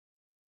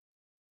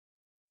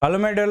Hello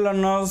my dear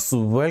learners,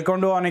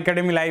 welcome to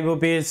Unacademy live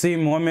OPSC.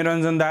 मु अमिया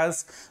रंजन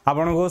दास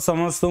आपनको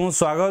समस्त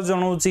स्वागत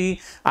जनाऊँगी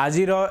आज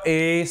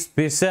ए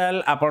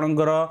स्पेशल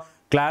आपणकर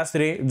क्लास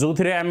रे जो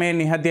थे आम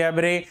निहाती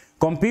भाव में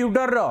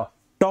कंप्यूटर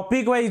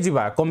टॉपिक वाइज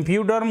जावा।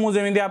 कंप्यूटर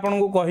मुझे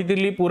आपको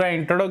कही पूरा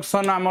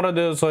इंट्रोडक्शन आमर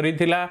सरी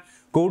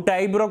कौ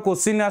टाइप रो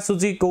क्वेश्चन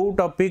आसूची कौ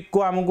टॉपिक को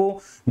आमको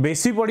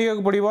बेसी पढ़िया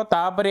पड़ो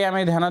तापर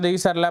आम ध्यान दे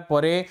सारा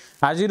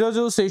आज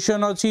जो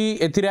सेशन अच्छी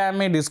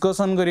एम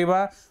डिस्कसन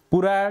करवा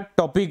पूरा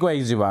टॉपिक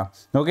वाइज जावा।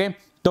 ओके,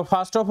 तो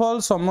फर्स्ट ऑफ ऑल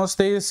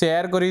समस्ते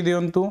शेयर करी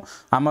दियंतु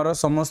आमर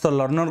समस्त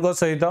लर्नर को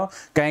सहित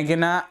कहीं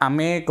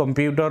आमे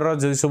कंप्यूटर रो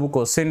जो सब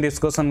क्वेश्चन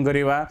डिस्कसन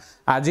करवा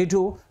आज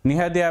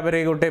निहाती भाव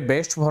में गोटे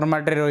बेस्ट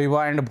फॉर्मेट रे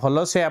रहिबो एंड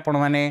भलो से आपण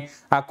माने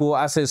आकु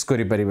आसेस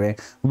करि परिबे।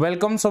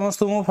 वेलकम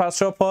समस्त मु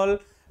फर्स्ट ऑफ ऑल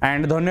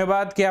एंड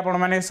धन्यवाद कि आपण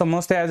माने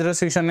समस्त आज रो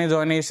सेक्शन ने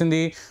जॉइन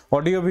हेसिंदी।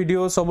 ऑडियो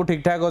वीडियो सब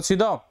ठीक ठाक अछि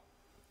तो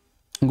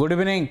गुड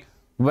इवनिंग,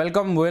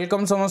 वेलकम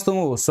वेलकम समस्त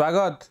मु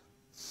स्वागत।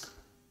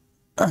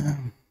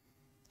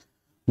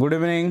 गुड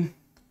इवनिंग,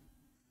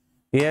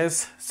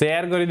 यस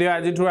शेयर कर दियो।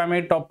 आज आम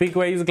टॉपिक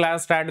वाइज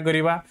क्लास स्टार्ट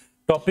करिबा।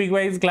 टॉपिक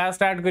वाइज क्लास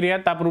स्टार्ट करिया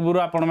ता पूर्व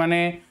आपण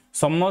माने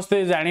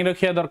समस्ते जानि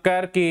रखिया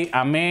दरकार कि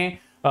आमे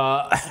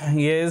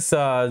यस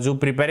जो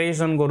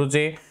प्रिपरेशन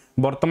करूचे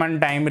वर्तमान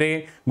टाइम रे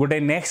गोटे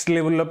नेक्स्ट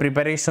लेवल रो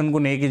प्रिपरेशन को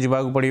लेके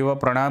जीवा पड़िबो।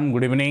 प्रणाम,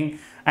 गुड इवनिंग।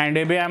 एंड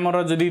एबे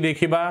हमर जदी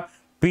देखिबा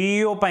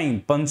पीईओ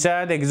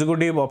पंचायत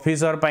एग्जीक्यूटिव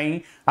ऑफिसर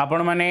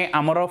आपण माने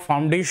आमर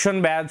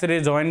फाउंडेशन बैच रे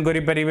जॉइन करि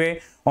परिबे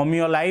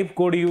अमिया लाइव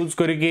कोड यूज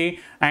करके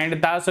एंड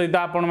ता सहित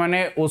आपण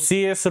माने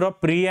OCS row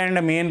pre and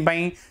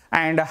main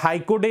and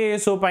high court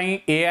ASO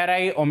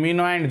ARY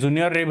amino and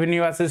junior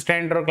revenue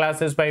assistant row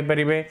classes पाई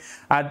परिबे।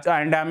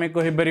 एंड आमे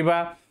कहि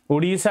परिबा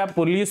ओडिशा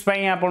पुलिस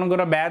पई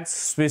आपनकर batch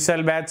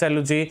special batch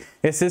चलुची।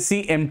 SSC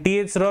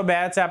MTH रो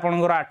बैच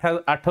आपनकर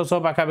 800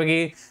 पाखा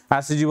पाखी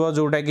आसी जीवो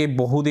जोटा कि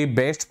बहुत ही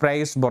बेस्ट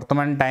प्राइस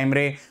वर्तमान टाइम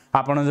रे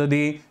आपण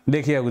जदी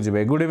देखिया को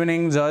जिवे। गुड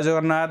इवनिंग, जय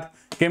जगन्नाथ,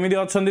 केमिदी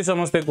अछंती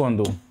समस्ते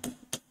कहंतु।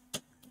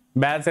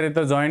 बैच रे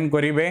तो जॉइन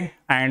करिवे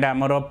एंड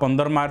हमर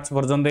 15 मार्च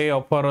पर्यंत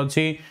ऑफर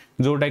अछि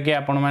जोटा कि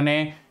आपण माने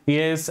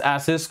यस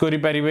एसेस करि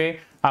परिबे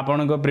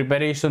आपण को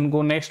प्रिपरेशन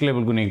को नेक्स्ट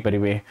लेवल को नै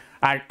परिबे।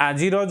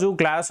 आज जो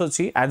क्लास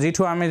अच्छी आज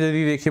आम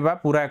जदि देखा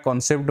पूरा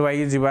concept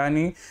wise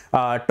Jiwani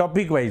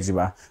topic wise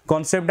जीवा।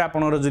 कॉन्सेप्ट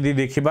आपनर जदि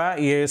देखा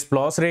ये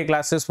प्लस रे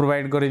क्लासेस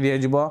प्रोवाइड कर दिया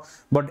जिवो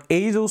बट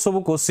एई जो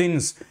सब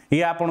क्वेश्चंस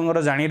ये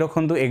आपनर जानि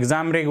रखंतु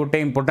एग्जाम रे गोटे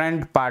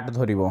इंपोर्टेंट पार्ट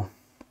धरिबो।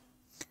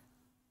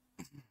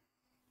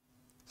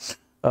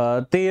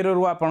 13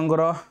 रु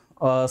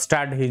आपनकर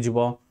स्टार्ट हे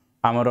जिवो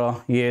हमर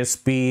ये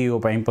PEO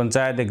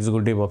panchayat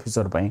executive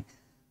officer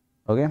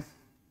okay.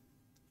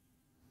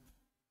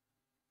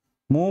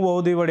 मु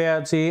बहुत ही बढ़िया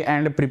अच्छी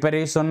एंड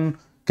प्रिपरेशन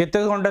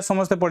केते घंटा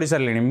समस्त पढ़ी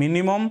सारे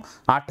मिनिमम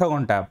 8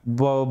 घंटा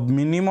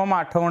मिनिमम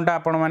 8 घंटा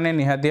आपण माने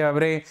निहाती भाव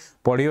में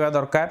पढ़ा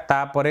दरकार।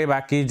 तापरे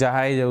बाकी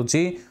जहाँ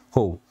जाउची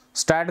हो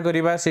स्टार्ट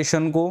करिबा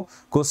सेशन को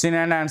क्वेश्चन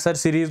एंड आंसर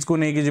सीरीज को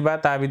लेकिन जीवा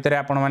ता भितर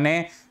आपण माने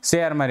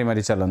शेयर मारी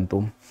मारी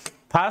चलंतु।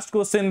 फर्स्ट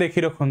क्वेश्चन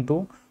देखि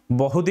रखंतु,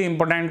 बहुत ही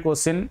इंपोर्टेंट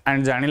क्वेश्चन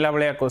एंड जानिला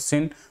Ballia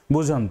question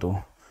बुझंतु।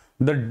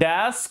 The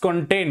dash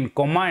contain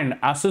command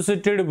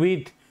associated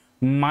with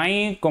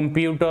my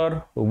computer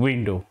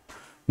window.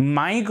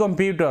 My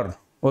computer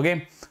okay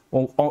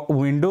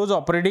Windows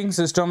operating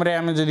system रे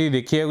आमे जदी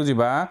देखिया को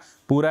जिबा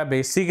पूरा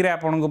बेसिक रे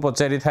आपन को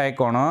पचारि थाए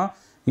कोन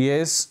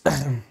यस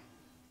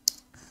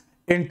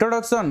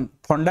इंट्रोडक्शन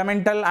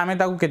फंडामेंटल आमे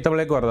ताको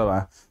केतबेले कर दबा।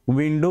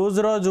 विंडोज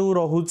रो जो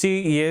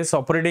रहुची यस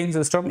ऑपरेटिंग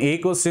सिस्टम ए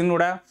क्वेश्चन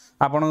गुडा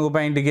आपन को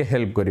पई टिके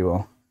हेल्प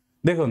करिवो।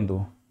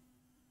 देखंतु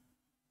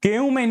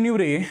केउ मेन्यू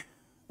रे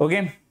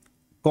okay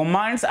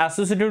commands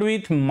associated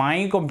with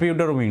my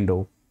computer window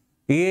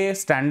ये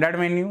standard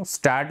menu,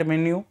 start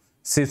menu,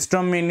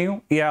 system menu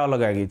या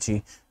अलग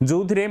किछि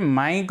जो थिरे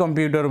my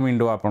computer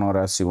window आपनर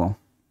आसीबो।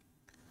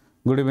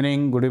 Good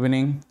evening, good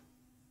evening,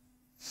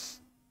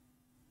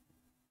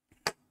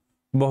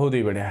 बहुत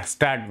ही बढ़िया।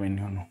 स्टार्ट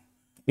मेन्यू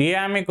ये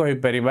आमे कहि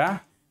परिबा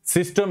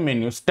सिस्टम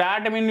मेन्यू।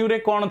 स्टार्ट मेन्यू रे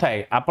कोन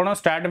थाए आपण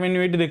स्टार्ट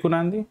मेन्यू एटी देखु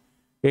नांदी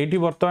एटी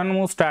वर्तमान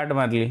मु स्टार्ट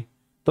मारली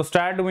तो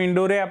स्टार्ट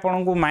विंडो रे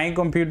आपण को माई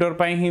कंप्यूटर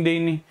पई ही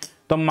देनी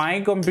तो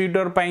माई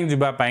कंप्यूटर पई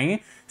जिबा पई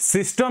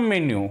system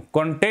menu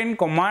contain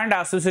command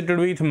associated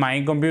with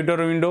my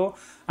computer window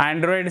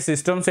Android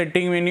system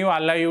setting menu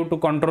allow you to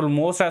control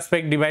most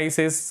aspect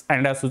devices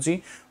and आसुची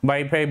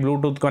wifi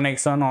Bluetooth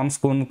connection on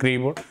screen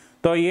keyboard.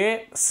 तो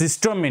ये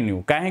system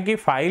menu काहे कि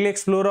file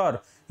explorer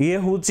ये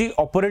होची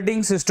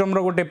operating system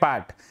रो गोटे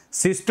part.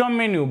 System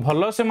menu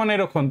भलो से मने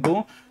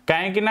रखंतु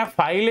काहे कि ना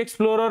फाइल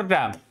एक्सप्लोरर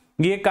टा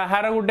ये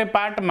कहार गोटे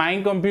पार्ट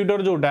माई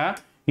कंप्यूटर जोटा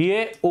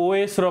ये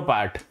OS row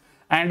part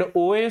and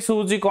OS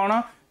होची कोन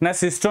ना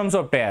सिस्टम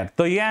सॉफ्टवेयर।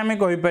 तो ये हमें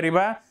कहि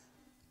परिबा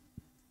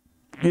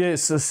ये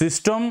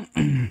system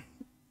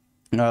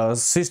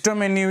system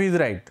menu is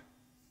right.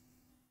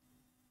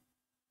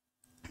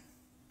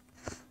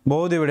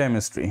 बहुत ही बढ़िया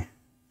मिस्ट्री।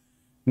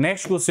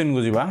 नेक्स्ट क्वेश्चन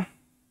को जीवा।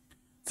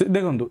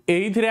 देखंतु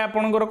एइथिरे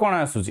आपनकर कोन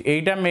आसुची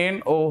एटा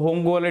मेन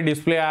होम को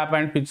display app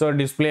and feature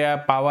display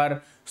app power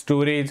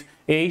storage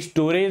a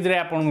storage रे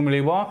आपन को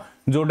मिलिबो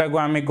जोटा को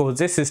आमे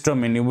कहूचे सिस्टम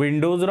मेन्यू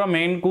विंडोज रो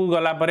मेन को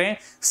गला परे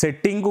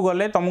सेटिंग को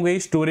गले तुमको ए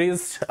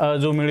स्टोरेज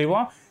जो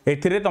मिलिबो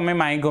एथिरे तमे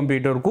माय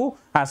कंप्यूटर को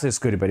एक्सेस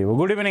करि परिबो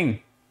good evening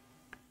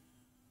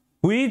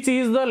Which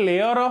is the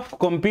layer of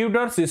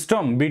computer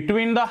system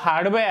between the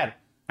hardware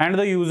and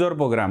the user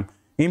program?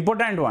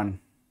 Important one.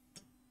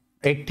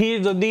 एठी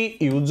जदि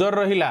यूजर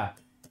रहिला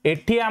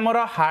एठी हमर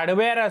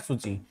हार्डवेयर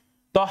आसुची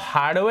तो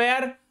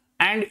हार्डवेयर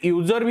एंड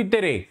यूजर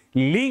भितरे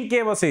लिंक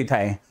के बसई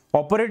थाए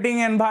ऑपरेटिंग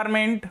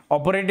एनवायरनमेंट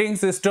ऑपरेटिंग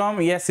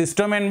सिस्टम या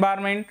सिस्टम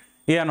एनवायरनमेंट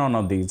या नन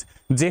ऑफ दीज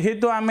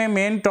जेहेतु आमे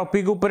मेन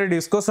टॉपिक ऊपर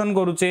डिस्कशन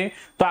करूचे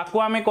तो आको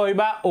आमे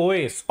कहबा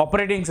ओएस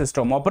ऑपरेटिंग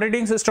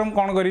सिस्टम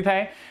कोन करि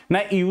थाए ना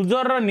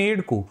यूजर रो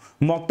नीड को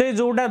मते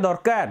जोटा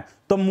दरकार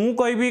तो मु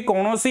कहबी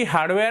कोनोसी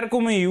हार्डवेयर को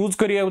मैं यूज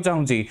करिया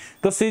चाहूची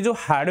तो से जो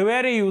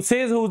हार्डवेयर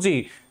यूसेज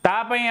होची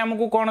ता पई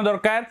हमको कोन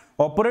दरकार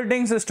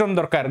ऑपरेटिंग सिस्टम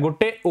दरकार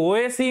गोटे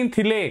ओएस ही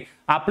थिले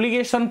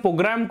एप्लीकेशन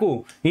प्रोग्राम को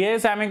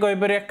यस आमे कहि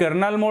पर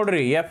कर्नल मोड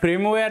रे या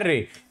फ्रेमवेयर रे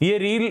ये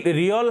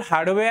रियल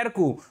हार्डवेयर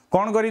को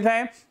कोन करि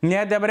थाए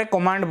निया ताबरे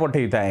कमांड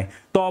पठै थाए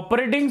तो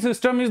operating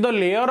system is the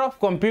layer of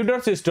computer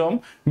system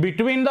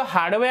between the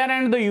hardware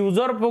and the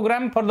user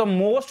program for the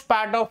most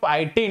part of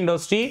IT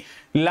industry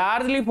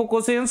largely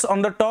focuses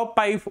on the top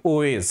 5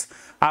 OS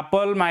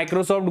Apple,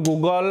 Microsoft,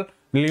 Google,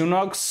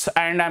 Linux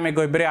and I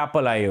कहि पर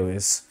Apple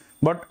iOS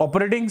but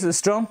operating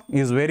system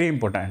is very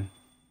important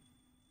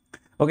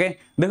okay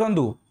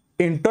देखंतु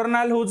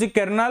internal होची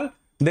kernel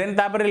then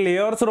तापर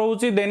layers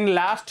रहउची then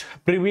last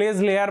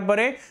privilege layer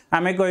परे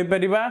आमे कहि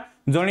परिबा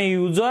जणी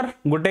user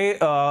गोटे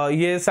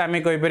yes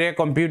आमे कहि परिया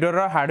कंप्यूटर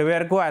रो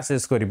हार्डवेयर को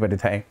एक्सेस करि परि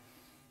थाए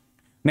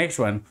next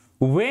one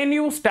when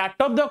you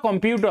start up the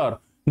computer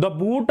the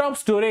boot of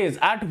storage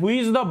at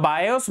which the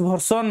BIOS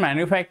version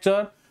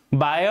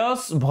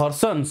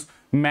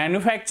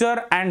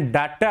manufacture and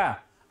data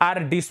are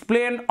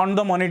displayed on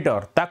the monitor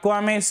ताको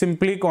आमे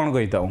सिंपली कोन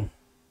कहिताऊ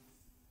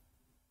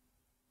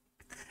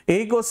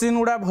एई क्वेश्चन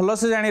उडा भलो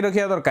से जानि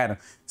रखिया दरकार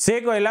से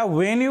कहला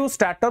when you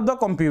start up the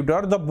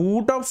computer the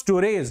boot of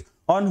storage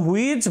on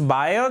which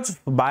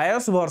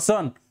BIOS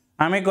version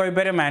आमे कहि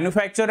पारे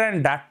manufacture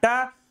and data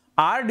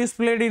are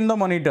displayed in the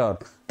monitor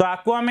तो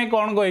आको आमे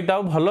कोन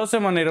कहिताऊ भलो से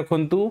मने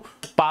रखंतु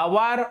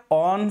power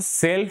on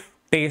self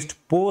test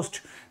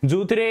post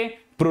जुथरे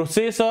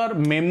processor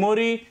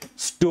memory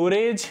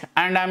storage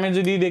and आमे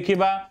जदी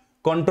देखिबा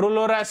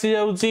कंट्रोलर आसी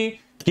जाउची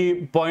कि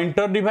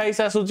पॉइंटर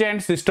डिवाइस आसुची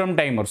एंड सिस्टम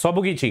टाइमर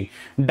सब किछि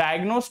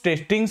diagnose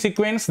testing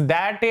sequence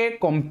that a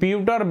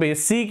computer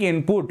basic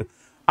input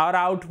और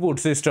आउटपुट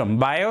सिस्टम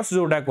बायोस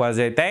जोटा कहा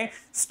जाता है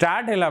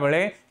स्टार्ट हैला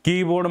बेले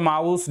keyboard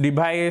mouse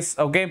device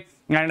okay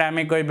and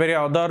आमे कहि परे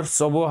अदर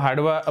सब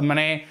हार्डवेयर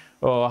माने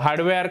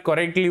हार्डवेयर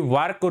करेक्टली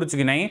वर्क करूछ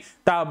कि नहीं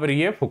ता पर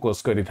ये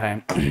फोकस करि थाए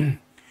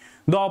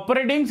The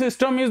operating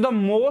system is the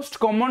most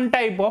common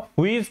type of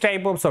which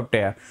type of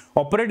software?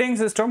 Operating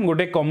system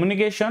गोटे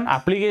communication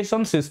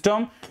application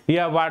system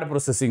या word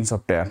processing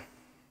software.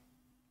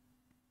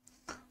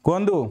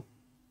 Kundu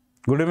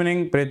good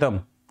evening प्रीतम.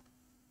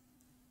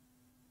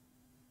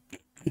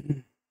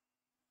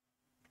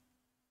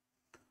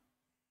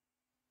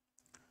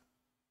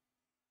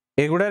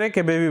 एगुड़ारे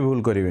केबे भी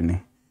भूल करिवेनी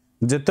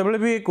जेतेबेले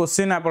भी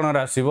question आपनर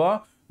आसीबो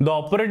the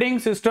operating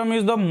system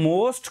is the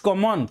most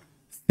common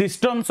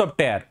system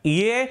software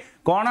ये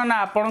कौन ना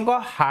आपण को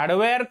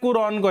हार्डवेयर को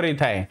रन करि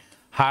थाए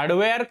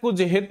हार्डवेयर को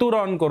जेहेतु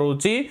रन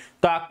करूची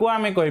तो आकु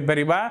आमे कहि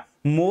परिबा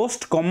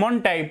most common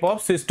type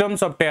of system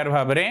software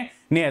भाबरे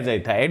निया जाय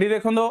थाए एडी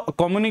देखंदो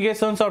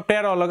कम्युनिकेशन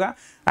सॉफ्टवेयर अलगा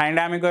एंड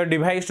आमे को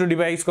डिवाइस टू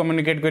डिवाइस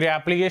कम्युनिकेट करिया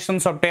application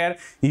software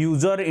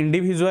user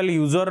individual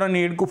user रो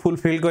नीड को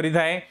फुलफिल करि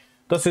थाए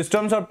तो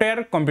system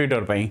software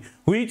computer pi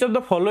which of the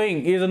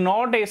following is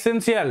not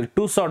essential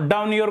to shut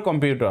down your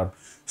computer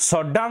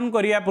shut down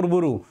करिया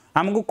पूर्वरु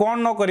हमको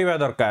कौन न करिवा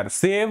दरकार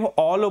save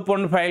all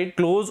open file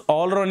close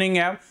all running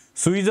app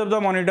switch off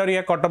the monitor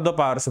या cut off the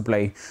power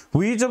supply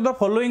which of the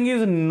following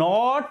is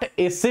not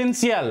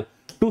essential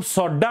to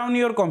shut down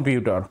your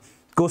computer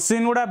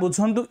question Uda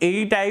बुझंतु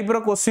AE type row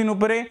question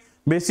ऊपर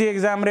बेसी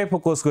exam रे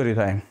focus करि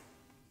थाए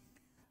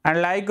and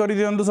like करि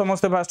दियंतु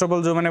समस्त first of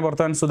all जो माने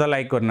वर्तमान सुधा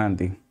लाइक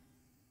करनांती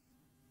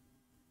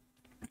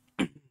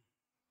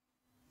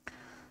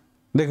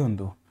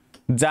देखंतु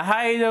जहा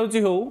हे जाउची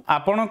हो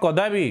आपण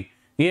कदा भी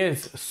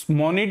यस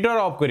मॉनिटर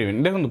ऑफ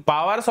करिवेन देखंतु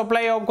पावर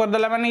सप्लाई ऑफ कर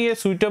देला माने ये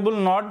सुइटेबल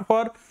नॉट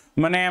फॉर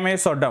माने हमें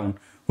shut down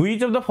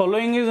which of the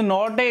following is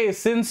not a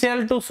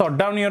essential to shut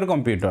down your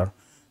computer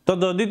तो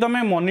जदी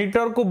तमे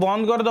मॉनिटर को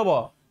बंद कर दबो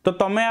तो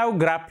तमे आ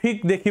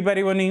ग्राफिक देखि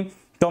परिबनी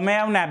तमे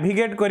आ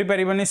नेविगेट करि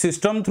परिबनी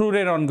सिस्टम थ्रू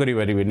रे रन करि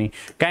परिबनी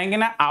काहे कि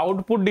ना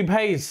आउटपुट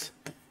डिवाइस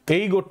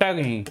एई गोटा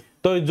कहीं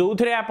तो जो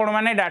थरे आपण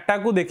माने डाटा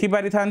को देखि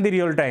पारि थांती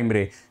रियल टाइम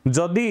रे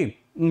जदी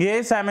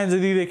यस आमे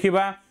जदी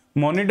देखिबा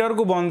मॉनिटर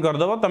को बंद कर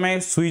दबो तमे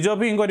स्विच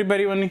ऑफ ही करि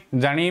परिबनी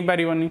जानि ही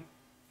परिबनी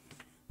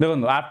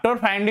देखो after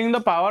finding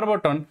the power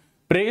button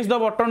press the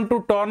button to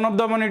turn off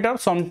the monitor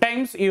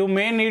sometimes you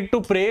may need to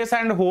press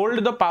and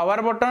hold the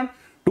power button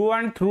 2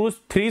 and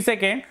 3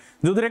 seconds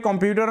जो थे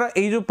कंप्यूटर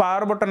ये जो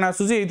पावर बटन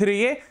आसूसी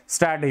ये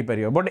start हो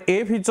पार but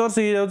A features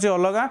ये जाऊँ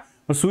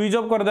अलग switch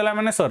off करदेला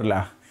मैंने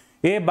सरला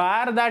ए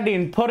बार that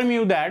inform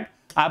you that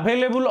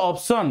available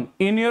option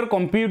in your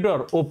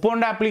computer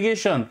opened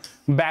application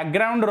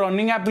background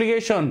running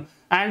application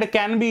and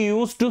can be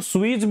used to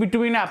switch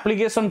between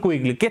application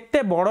quickly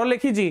केते बड़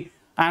लिखी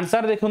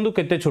answer देखंतु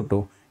केते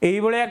छोटो एई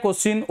भलिया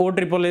क्वेश्चन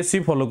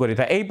OSSC फॉलो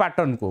करिथा एई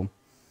पैटर्न को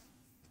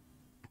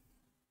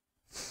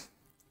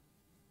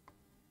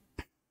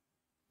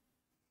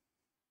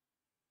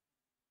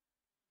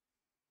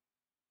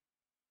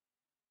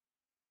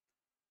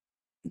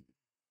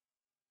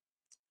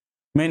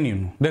मेन्यू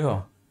देखो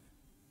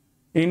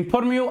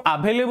inform you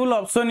available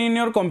option in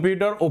your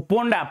computer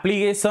open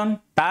application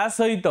ता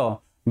सहित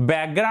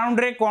बैकग्राउंड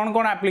रे कौन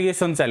कौन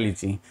एप्लिकेशन चली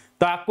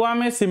तो आपको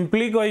आम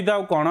सिंपली कही था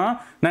कौन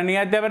ना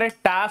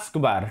निहाती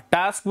भाव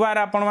टास्क बार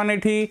आपण मैंने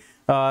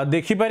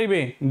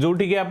देखिपारे जो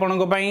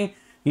आपण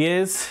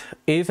येस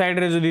ए साइड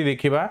रे जदि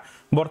देखिबा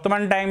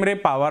वर्तमान टाइम रे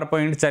पावर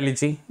पॉइंट चली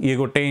ये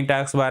गोटे ही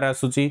टास्क बार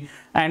आसुची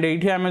एंड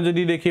एठी आमे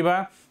जदि देखिबा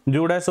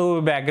जोड़ा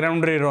सब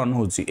बैकग्राउंड रे रन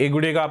होची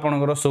एगुडे का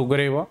आपनकर शो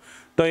करेबो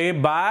तो ए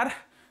बार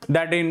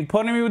that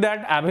inform you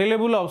that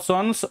available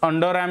options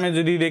under आमे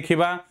जदि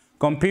देखिबा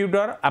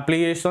कंप्यूटर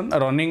एप्लिकेशन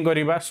रनिंग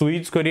करिबा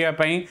स्विच करिया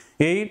पई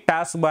एई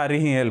task bar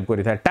he help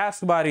करिथा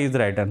task bar is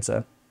right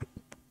answer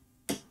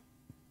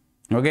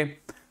okay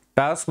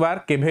task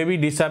bar केभे भी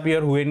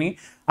डिसअपियर हुएनी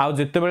आ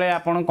जते बेले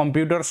आपण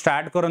कंप्यूटर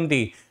स्टार्ट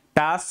करंती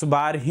टास्क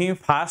बार ही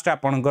फास्ट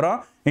आपनकर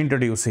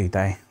इंट्रोड्यूस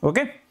होता है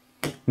ओके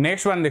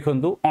नेक्स्ट वन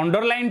देखंतु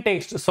underline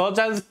text such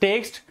as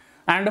text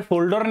and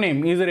folder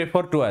name is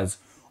refer to as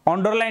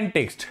underline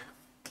text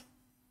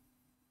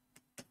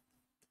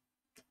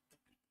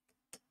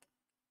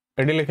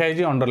eighty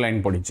लिखाई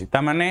underline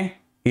पड़ी माने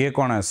ये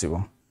कौन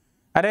आसो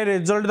अरे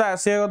रिजल्ट तो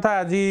आसिया कथा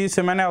आज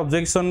से मैंने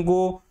ऑब्जेक्शन को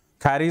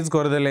खारिज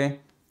करदे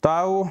तो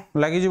आउ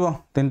लगी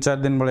 3-4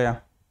 दिन भाया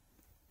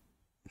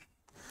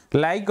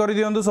लाइक कर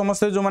दियंतु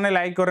समस्ते जो मैंने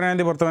लाइक करना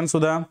बर्तमान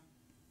सुधा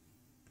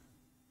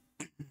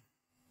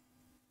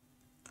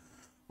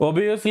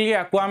ओबियसली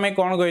आपको आम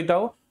कौन कही था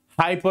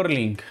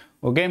हाइपरलिंक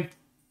ओके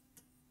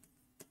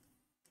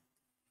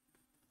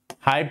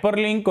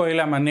हाइपरलिंक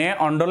कहला माने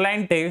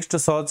underline text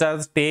such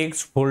as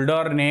text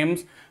folder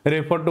names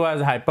refer to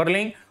as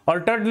hyperlink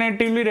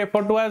alternatively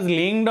refer to as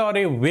linked और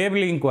ए वेब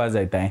लिंक कहा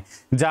जाता है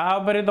जहाँ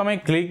पर तुम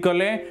क्लिक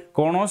कले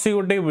कौन सी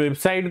गोटे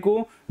वेबसाइट को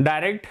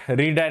डायरेक्ट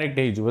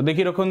रिडायरेक्ट हो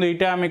देखी रखो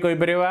यहाँ आम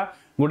कहीपर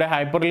गोटे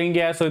हाइपरलिंक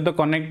या सहित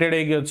कनेक्टेड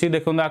होगी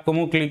देखो आपको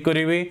मुझे क्लिक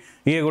करी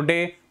ये गोटे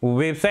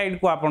वेबसाइट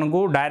को आपन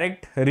को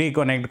डायरेक्ट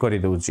रिकनेक्ट कर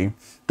दूची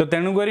तो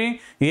तेणुक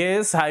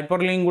येस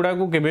हाइपरलिंक गुड़ा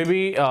को केबे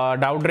भी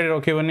डाउट रे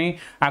रखिबनी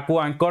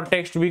आपको एंकर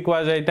टेक्स्ट भी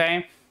कहा जाता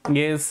है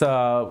येस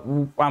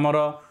आमर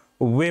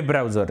वेब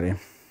ब्राउजर रे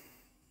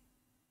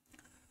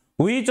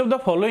which of the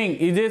following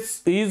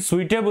is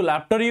suitable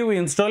after you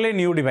install a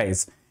new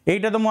device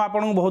एटा तो मुझे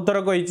आपको बहुत थर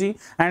कही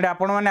एंड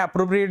आपण मैंने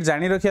एप्रोप्रिएट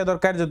जानी रखिया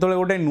दरकार जो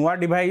गोटे नुआ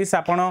डिवाइस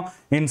आपण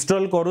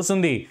इंस्टॉल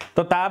करूसंदी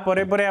तो ता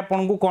परे परे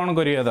आपण को कौन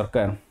करिया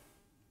दरकार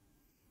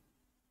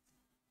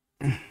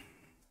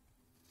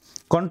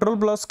कंट्रोल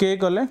प्लस के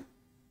कले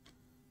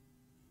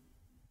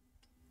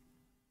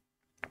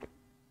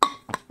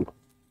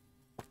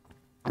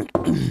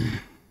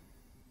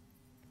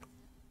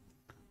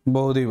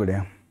बहुत ही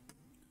बढ़िया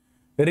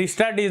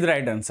restart is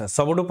right answer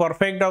सबुठु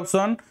perfect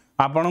option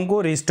आपन को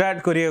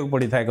रिस्टार्ट करिया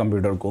पड़ी था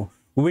कंप्यूटर को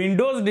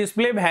Windows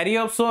display very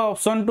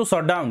option to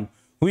shut down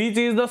which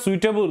is the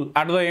suitable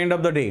at the end of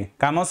the day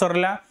काम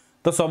सरला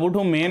तो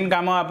सबुठु मेन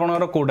काम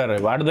आपनर कोडा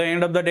रहबो at the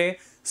end of the day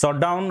shut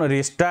down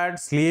restart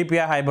sleep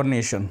या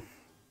हाइबरनेशन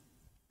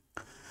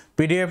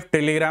पीडीएफ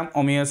टेलीग्राम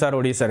अमिया sir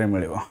Odisha रे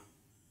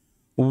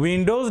मिलिबो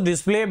Windows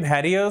display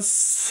various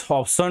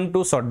option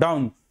to shut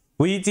down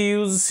which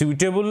is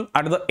suitable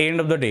at the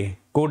end of the day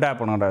कोडा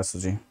आपनर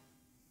आसुची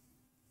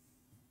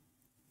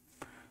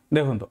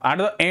देखो at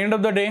the end of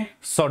the day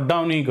shut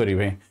down ही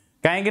करेंगे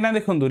कहीं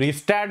देखो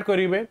restart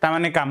करेंगे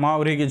ताने कम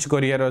आहरी किसी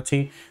करार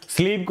अच्छी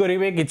स्लीप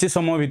करेंगे किसी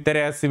समय भितर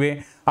आसवे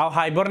आ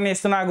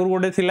हाइबरनेशन आगु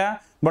गोटे थिला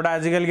बट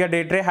आजिकल का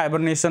डेट रे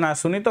हाइबरनेशन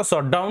आसुनी तो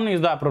shut down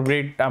is the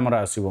appropriate आमर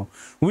आसो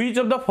which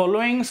of the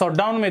following shut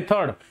down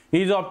method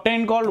is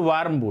obtain called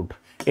warm boot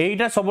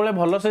एटा सब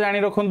भल से जानी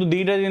रखु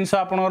दुईटा जिनस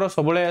आपनकर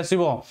सब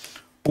आसो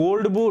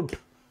कोल्ड बूट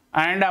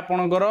एंड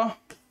आपनकर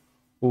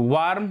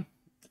वार्म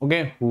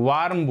ओके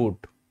वार्म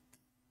बूट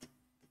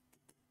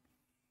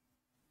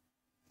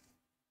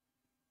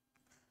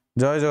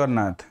जय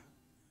जगन्नाथ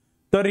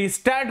तो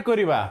रिस्टार्ट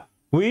करिबा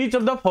which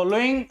of the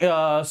following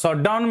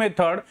shutdown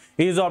method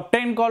is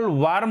obtain called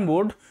warm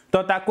boot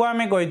तो ताको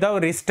आमे कहिता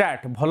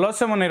रिस्टार्ट भलो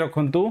से मने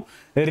रखंतु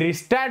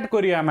रिस्टार्ट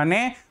करिया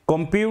माने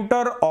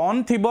कंप्यूटर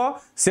ऑन थिबो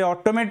से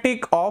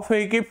ऑटोमेटिक ऑफ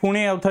होई के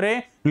पुणी अथरे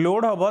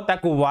लोड हबो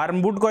ताको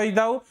warm boot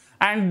कहिताउ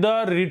and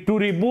the two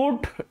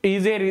reboot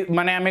is a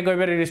माने आमे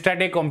कहबे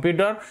restart a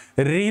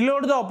computer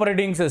reload the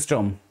operating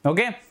system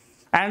okay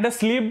and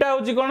sleep टा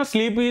होची कोन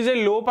sleep is a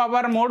low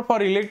power mode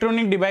for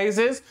electronic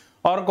devices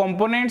और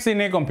components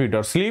in a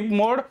computer sleep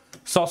mode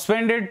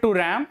suspended to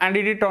RAM and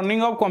it is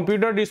turning off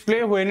computer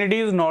display when it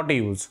is not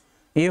used.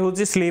 ये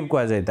होची sleep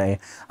को जाता है.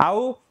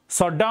 आउ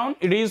shutdown,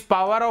 it is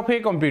power of a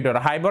computer.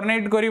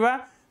 Hibernate करिवा,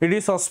 it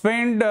is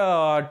suspend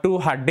to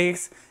hard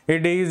disk.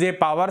 It is a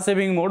power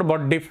saving mode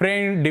but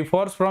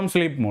differs from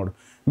sleep mode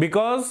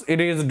because it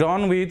is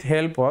done with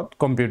help of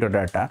computer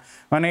data.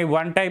 माने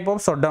one type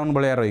of shutdown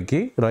भलिया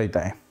रहता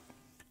है.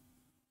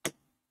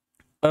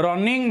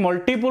 Running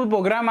multiple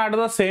program at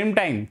the same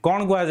time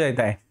कौन कहा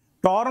जाता है?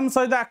 Term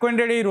सहित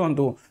acquainted ही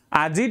रुहंतु.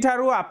 आजि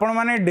ठारू आपण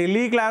माने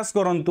डेली क्लास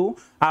करंतु.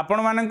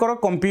 आपण मानकर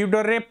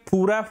कंप्यूटर रे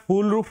पूरा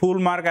फुल रु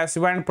फुल मार्क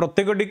आसीबा एंड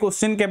प्रत्येकटी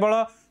क्वेश्चन केवल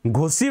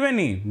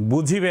घोषिबेनी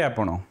बुझिबे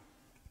आपण.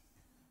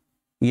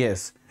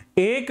 यस,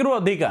 एक रु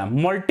अधिका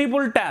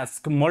मल्टीपल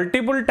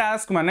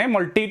टास्क माने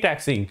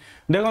मल्टीटास्किंग.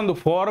 देखो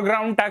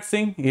फोरग्राउंड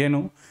टास्किंग ये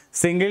नु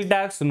सिंगल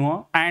टास्क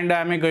नुह एंड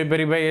आम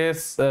कहीपर ये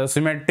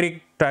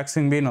सिमेट्रिक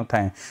टास्किंग भी न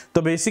थाए.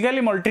 तो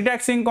बेसिकली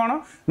मल्टीटास्किंग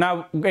कौन ना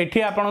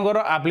ये आपंकर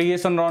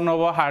एप्लिकेशन रन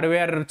हम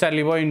हार्डवेयर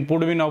चलो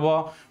इनपुट भी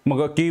नब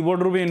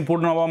कीबोर्ड रू भी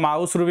इनपुट नब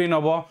माउस रू भी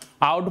नब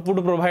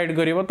आउटपुट प्रोवाइड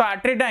कर. तो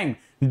एट ए टाइम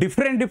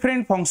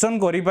डिफरेंट फंक्शन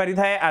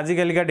कर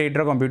आजिकल का डेट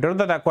कंप्यूटर.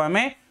 तो ताको आम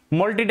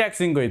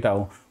मल्टीटास्किंग कही था.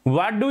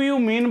 What do you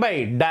mean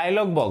by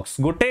dialogue box?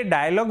 गोटे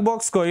डायलॉग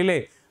बॉक्स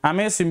कहले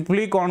आमे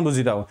सिंपली कौन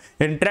बुझी था?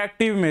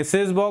 Interactive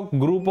message box,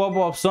 group of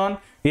option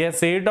या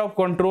सेट ऑफ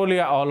कंट्रोल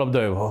या ऑल ऑफ द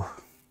अबव.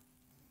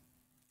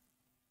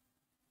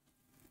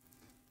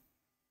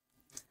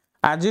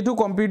 आज to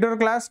computer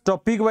class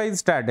topic wise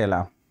start है.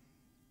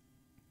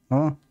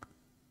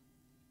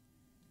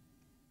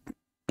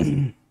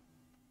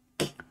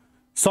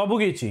 सब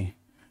किछि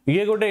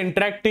ये गोटे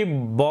इंटरैक्टिव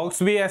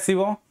बॉक्स भी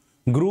आसीबो,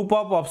 ग्रुप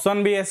ऑफ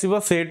ऑप्शन भी आसीबो,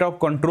 सेट ऑफ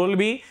कंट्रोल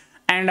भी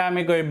एंड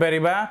आमे कहि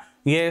परिबा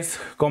यस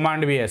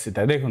कमांड भी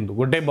आसीता. देखंतु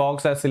गोटे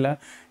बॉक्स आसिला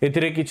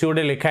एथिरे किछि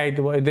गोटे लिखा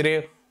हितबो,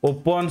 एथिरे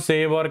ओपन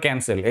सेव और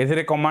कैंसिल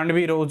एथिरे कमांड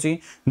भी रहउची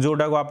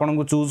जोटा को आपन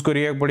को चूज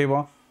करिया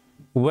पड़िबो.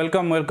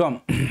 Welcome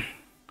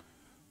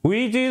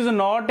which is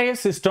not a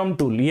system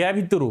tool. या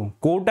भितरु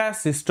कोटा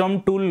system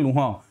tool नुह.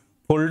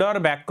 folder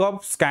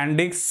backup scan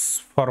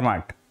disk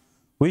format.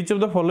 Which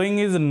of the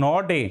following is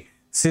not a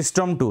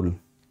system tool?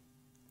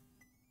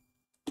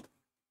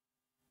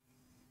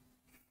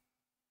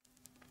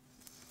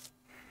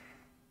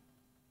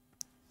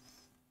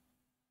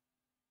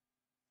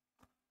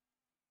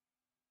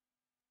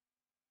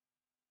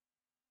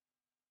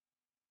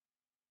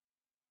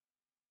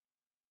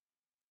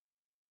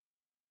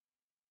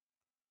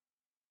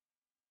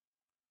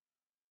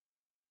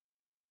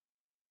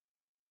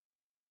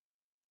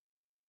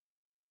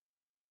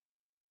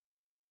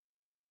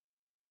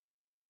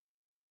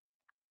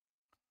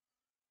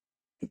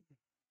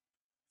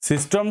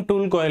 System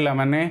tool कहला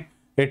माने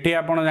एटी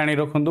आपण जानी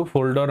रखंतु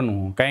फोल्डर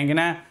नु काहे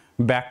ना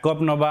बैकअप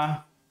नबा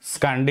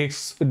स्कैन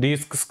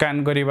डिस्क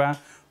स्कैन करिबा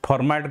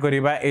फॉर्मेट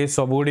करिबा ए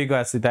सब गुडी को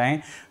आसीता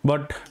है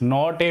बट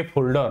नॉट ए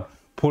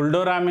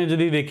फोल्डर आमे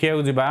जदी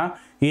देखिया जिबा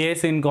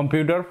yes in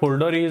computer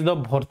folder is the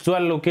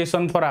virtual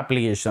location for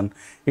application.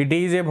 It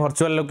is a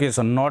virtual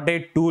location not a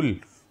tool.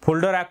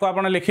 Folder आको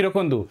आपण लिखि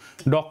रखंतु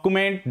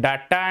document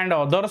data and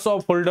others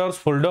of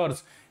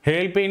folders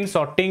help in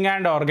sorting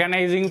and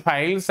organizing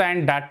files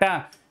and data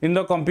in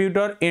the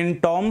computer in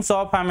terms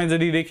of हमें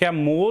जदी देखिया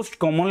most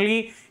commonly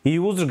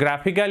used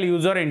graphical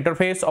user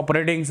interface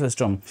operating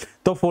system.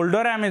 तो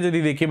folder हमें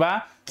जदी देखिबा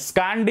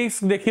स्कैन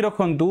डिस्क देखि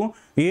रखंतु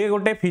ये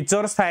गोटे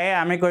फीचर्स थाए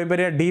आमे कहि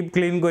परिया डीप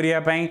क्लीन करिया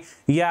पई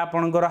या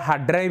आपनकर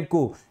हार्ड ड्राइव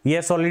को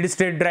या सॉलिड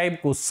स्टेट ड्राइव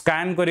को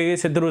स्कैन करिके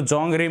सेथरु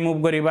जंक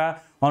रिमूव करिबा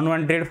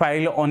अनवांटेड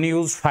फाइल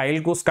अनयूज्ड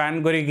फाइल को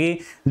स्कैन करिके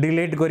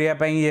डिलीट करिया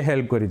पई ये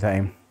हेल्प करि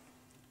थाए.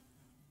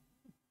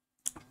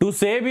 To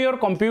save your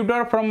computer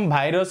from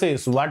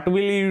viruses, what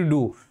will you do?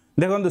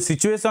 देखो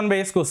सिचुएशन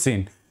बेस्ड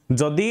क्वेश्चन.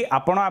 जदि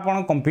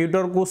आपण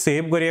कंप्यूटर को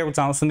सेव करिया को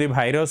चाहउसंदी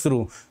भाइरस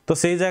रु तो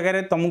से जगह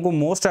रे तुमको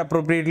मोस्ट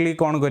एप्रोप्रिएटली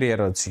कोन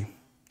करियार अछि?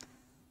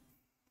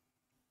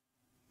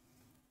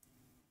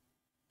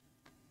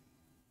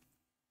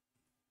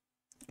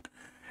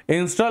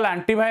 Install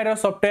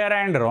antivirus software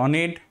and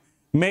run it.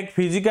 Make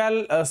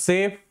physical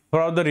safe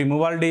for the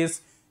removal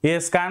disk.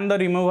 Yes, scan the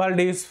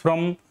removal disk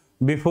from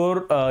before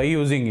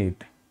using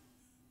it.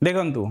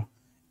 देखंतु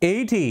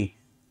एठी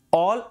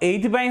ऑल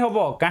एठी पई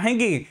हबो काहे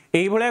कि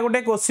एई भलिया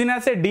गोटे क्वेश्चन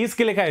आसे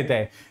डिस्क लिखा हेता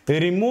है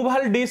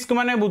रिमूवल डिस्क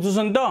माने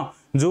बुझुसन तो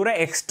जोरा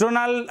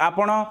एक्सटर्नल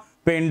आपण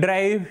पेन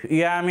ड्राइव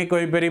या आमे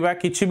कहि परिबा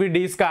किछि भी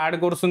disc add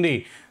करसुंदी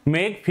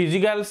make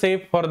physical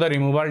safe for the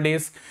removal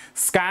disc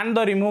scan the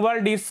removal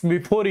disc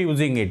before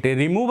using it.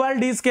 Removal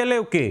disc हेले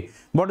ओके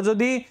बट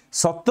जदी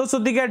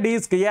सप्तशतिका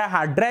डिस्क या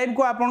हार्ड ड्राइव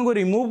को आपण को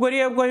रिमूव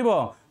करिया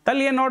कहबो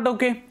ताली ये नॉट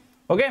ओके.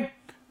 ओके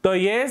तो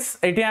यस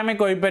एठी आमे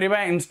कहि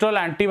परिबा install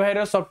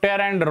antivirus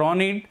software and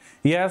run it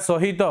या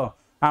सहित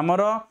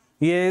हमर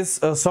यस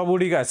सब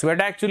गुडी आसी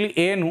एटा एक्चुअली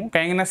ए नु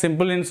काहे ना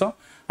सिंपल इनसो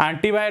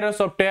एंटीवायरस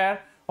सॉफ्टवेयर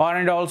और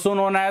and also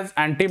known as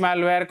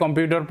anti-malware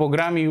computer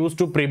program used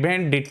to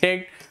prevent,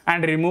 detect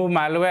and remove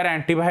malware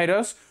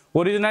antivirus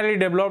originally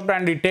developed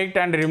and detect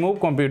and remove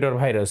computer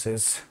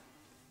viruses.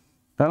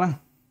 चला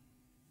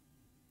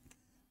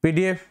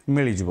PDF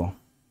मिली जिवो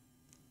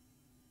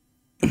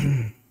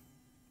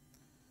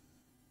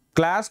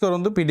क्लास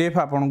करंतु पीडीएफ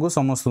आपन को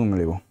समस्त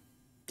मिलिबो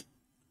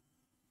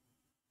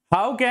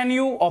how can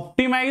you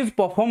optimize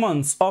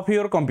performance of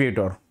your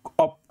computer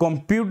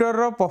computer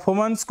row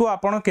performance को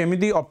आपन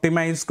केमिति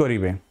optimise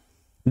करिवे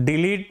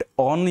delete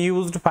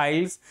unused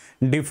files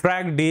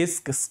डिफ्रैग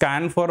disc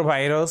scan for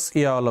virus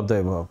या ऑल ऑफ द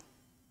अबव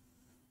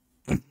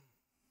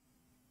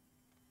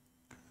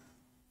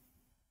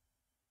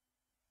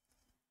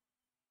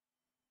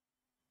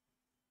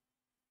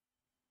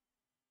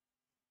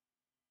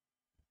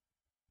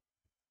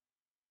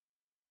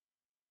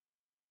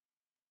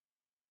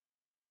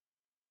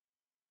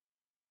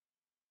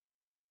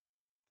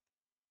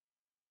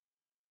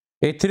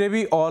एथिरे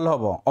भी ऑल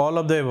हबो ऑल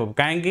ऑफ द अबव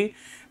काहेकि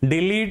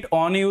डिलीट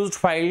अनयूज्ड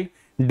फाइल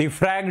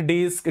डिफ्रैग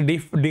डिस्क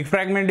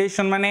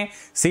डिफ्रैगमेंटेशन माने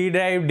C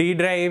drive D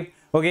drive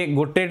okay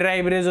गोटे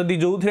ड्राइव रे जदी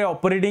जोथरे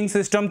ऑपरेटिंग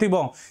सिस्टम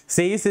थिबो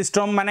सेही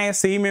सिस्टम माने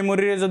सेही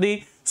मेमोरी रे जदी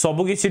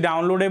सब किछि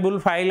डाउनलोडेबल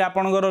फाइल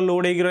आपनकर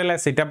लोड हेक रहला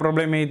सेटा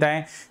प्रॉब्लम हेता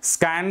है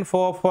स्कैन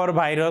फॉर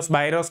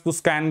वायरस को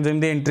स्कैन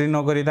जेमदे एंट्री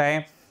न करि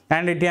थाए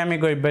एंड एटी हमें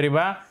कहि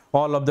परिबा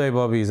all of the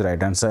above is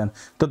right answer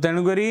तो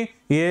तेनु करी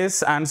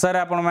yes answer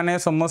आपण माने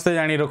समस्त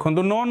जानि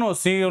रखंतु no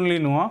C only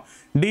no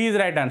D is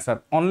right answer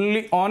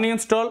only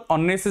uninstall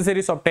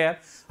unnecessary software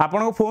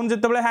आपण को फोन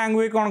जतबेले हैंग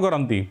हुए कोन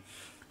करंती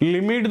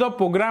limit the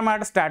programme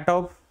eight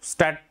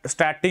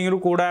starting रु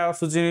कोडा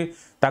आसुची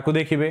ताकू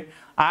देखिबे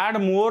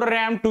add more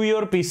RAM to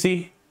your PC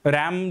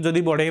RAM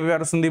जदि बढ़ाई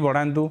पारसंदी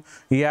बढ़ांतु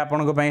ये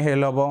आपण को पई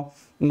हेल हबो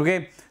ओके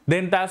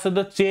देन ता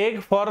सहित check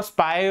for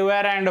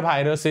spyware and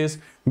viruses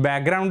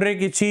background रे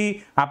किछि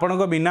आपण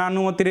को बिना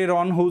अनुमति रे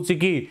रन होउची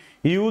कि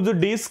यूज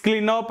डिस्क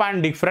क्लीनअप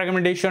एंड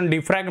डिफ्रैगमेंटेशन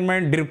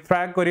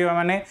डिफ्रैग करिवा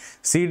माने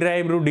सी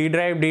ड्राइव रु डी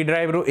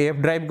ड्राइव रु एफ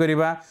ड्राइव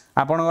करिवा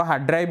आपण को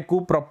हार्ड ड्राइव को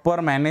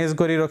प्रॉपर मैनेज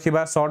करी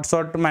रखिबा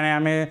शॉर्ट माने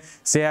हमें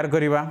share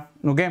करिवा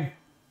okay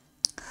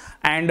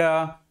and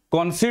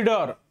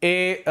consider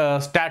a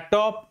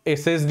startup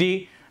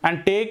SSD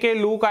and take a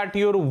look at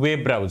your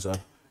web browser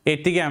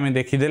एति के हमें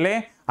देखि देले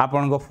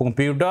आपन को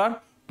कंप्यूटर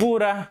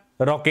पूरा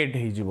रॉकेट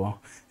ही जीवो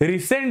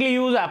recently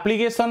use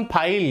application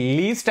file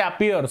list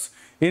appears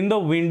in the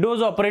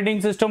Windows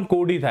operating system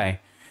कोडी थाए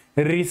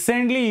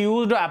recently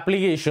used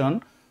application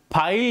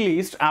file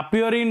list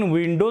appear in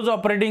Windows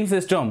operating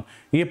system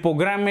ये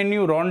programme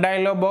menu run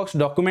dialogue box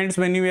documents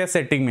menu या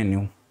सेटिंग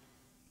मेन्यू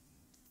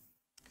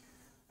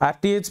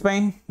आरटीएच पाई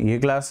ये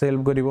class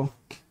help करिवो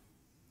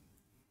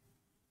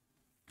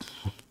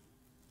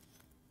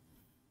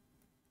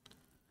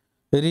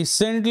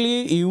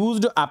recently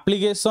used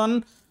application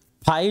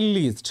file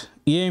list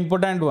ये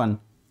important one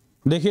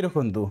देखि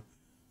रखंतु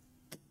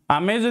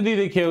आमे जदी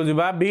देखियो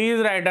जिबा B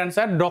is right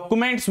answer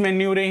documents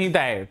menu रे ही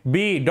ताए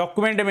बी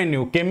डॉक्यूमेंट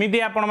मेन्यू केमिति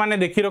आपण माने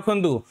देखि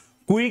रखंतु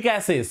क्विक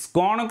एक्सेस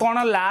कोन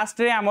कोन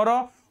लास्ट रे हमरो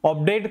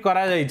अपडेट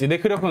करा जाईची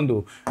देखि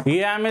रखंतु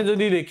ये आमे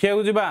जदी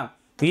देखियो जिबा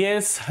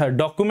यस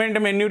डॉक्यूमेंट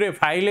मेन्यू रे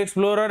फाइल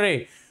एक्सप्लोरर रे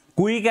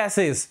क्विक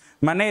एक्सेस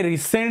माने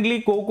रिसेंटली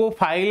को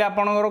फाइल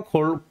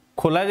आपनकर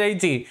खोला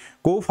जाईची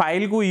को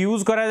फाइल को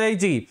यूज करा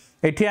जाईची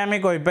एठी आमे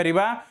कहि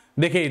परिबा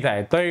देखै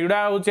थाए तो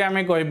एडा होची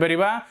आमे कहि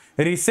परिबा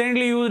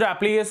recently used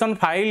application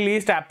file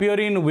list appear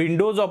in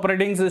Windows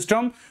operating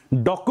system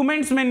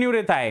documents menu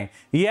रे थाए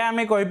ये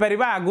आमे कहि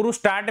परिबा आगुरु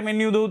स्टार्ट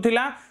मेन्यू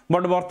दोथिला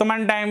बट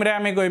वर्तमान टाइम रे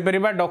आमे कहि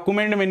परिबा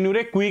डॉक्यूमेंट मेन्यू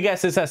रे क्विक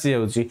एक्सेस आसी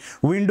जाउची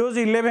विंडोज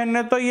 11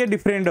 ने तो ये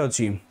डिफरेंट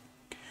अछि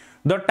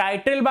the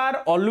title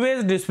bar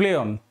always display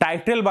on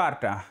title bar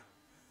ta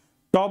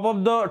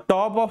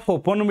top of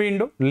open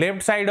window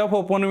left side of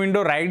open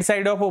window right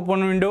side of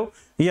open window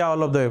या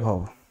all of the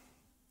above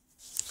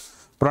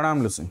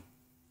प्रणाम Lucy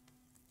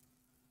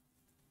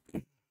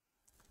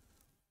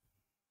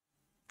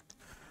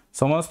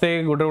समस्ते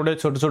गोटे गोटे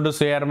छोट छोट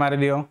शेयर मारि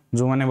दियो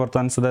जो माने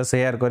वर्तमान सुधा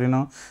शेयर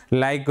करिनो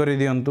लाइक करि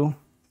दियंतु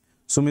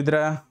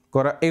सुमित्रा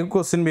करा एक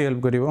क्वेश्चन भी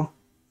हेल्प करिवो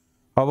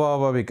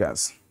हबो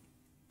विकास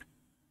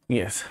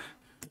यस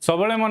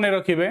सबले मन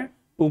रखिबे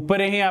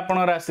ऊपर ही आपण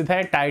राशि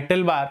थाए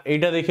टाइटल बार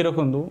एटा देखि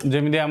रखंतु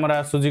जेमिदि हमरा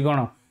आसुजी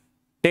कोन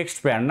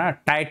टेक्स्ट पैड ना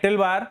title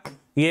bar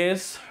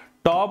yes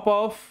top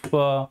of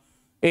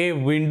A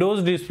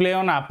Windows display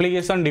on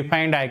application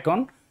defined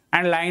icon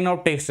and line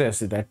of text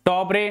आसी थाए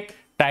टॉप रे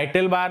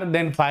title bar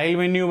then file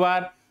menu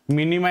bar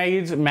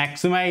minimise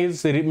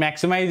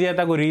maximise या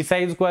ताको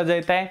रीसाइज को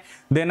जायता है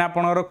देन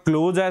आपनर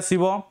क्लोज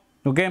आसीबो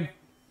ओके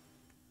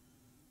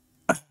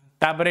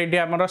तापरे eighty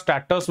हमर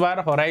status bar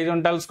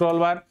horizontal scroll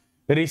bar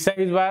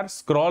resize bar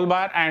scroll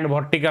bar and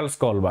vertical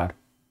scroll bar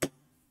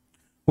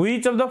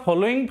which of the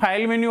following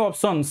file menu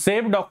option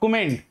save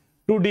document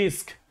to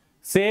disc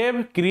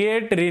save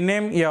create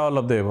rename या all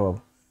of the above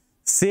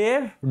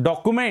save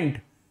document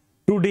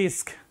to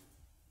disc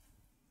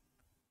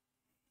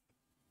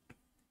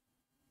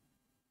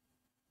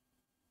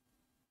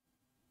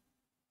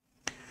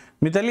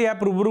Mitali या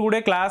पूर्व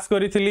गुडे class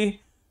करी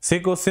से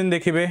question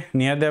देखिए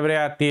निहाती भाव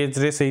RTH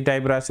रे से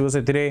टाइप आसो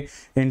से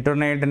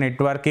internet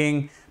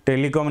networking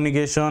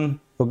telecommunication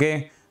okay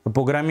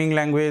programming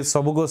language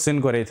सब क्वेश्चन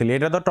कराई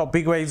तो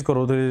टॉपिक वाइज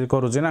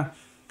करुचे ना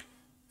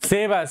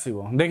सेव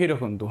आसो देखि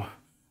रखु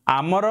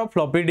आमर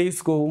फ्लॉपी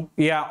डिस्क को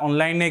या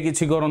ऑनलाइन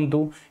किसी करंतु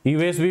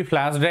यूएसबी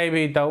फ्लैश ड्राइव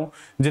होताउ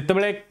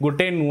जितेबले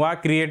गोटे नुआ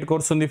क्रिएट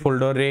करसुंदी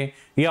फोल्डर रे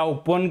या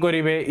ओपन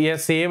करिवे या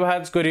सेव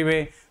हाज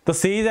करिवे तो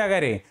सेही जगह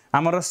रे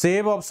आमर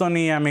सेव ऑप्शन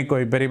ही आमे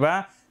कहि परिबा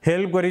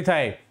हेल्प करि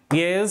थाए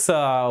yes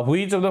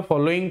which of the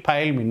following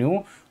file menu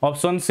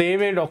option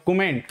save a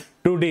document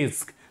to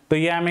disk तो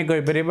ये आमे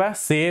कहि परिबा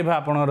सेव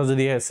आपनर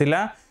जदि आसिला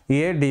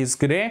ये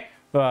डिस्क रे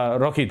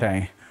रखि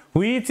थाए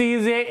which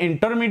is a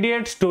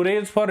intermediate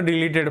storage for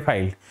deleted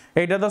file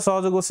एटा तो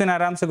सहज क्वेश्चन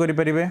आराम से करि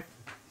परिबे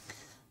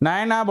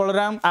नाय ना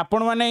बलराम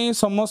आपण माने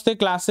समस्त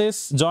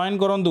क्लासेस जॉइन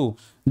करंतु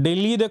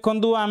डेली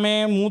देखंतु आमे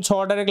मु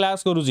 6 टा रे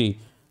क्लास करूची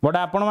बट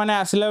आपण माने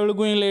आसिला बेल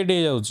को लेट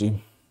हो जाउची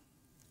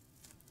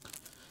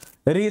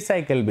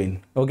recycle bin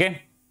okay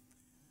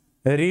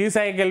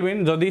recycle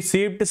bin जदि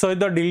शिफ्ट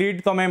सहित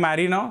डिलीट तमे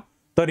मारिन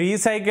तो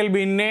रिसाइकल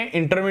बिन ने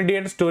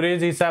इंटरमीडिएट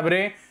स्टोरेज हिसाब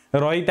रे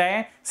रही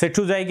थाए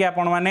सेठू जाई कि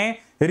आपण माने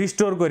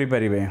रिस्टोर करि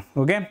परिबे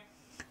ओके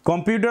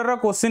कंप्यूटर रो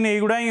क्वेश्चन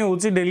एगुडा ही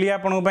होची डेली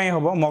आपण पई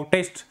हबो मॉक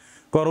टेस्ट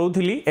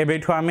करूथिली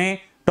एबेठू आमे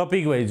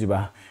टॉपिक वाइज जिबा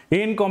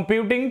in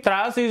computing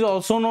trash is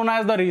also known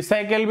as the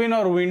recycle bin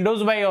or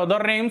windows by other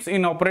names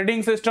in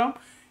operating system.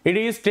 It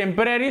is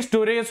temporary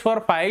storage for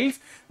files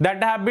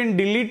that have been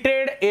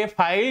deleted, a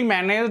file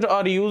managed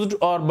or used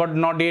or but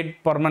not yet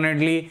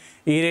permanently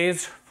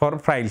erased for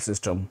file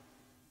system.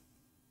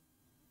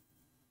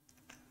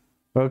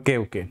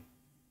 Okay.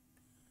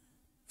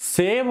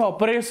 Save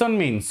operation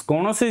means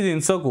कौन सी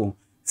जिनस को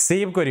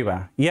save करिबा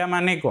या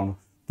माने कौन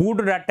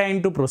put data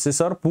into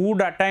processor, put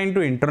data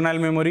into internal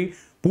memory,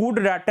 put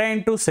data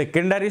into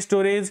secondary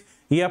storage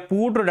या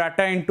put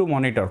data into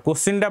monitor.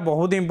 Question टा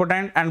बहुत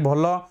important and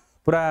भलो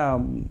पूरा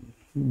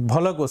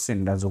भलो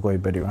क्वेश्चन टा जो कहि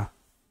परिबा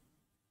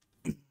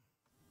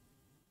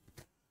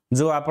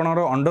जो आपनर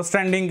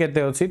अंडरस्टैंडिंग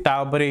केते अछि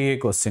ता ऊपर ये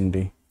क्वेश्चन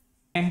टी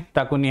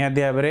ताको निहा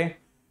दिया बरे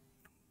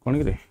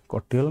कोन रे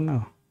कटियल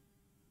ना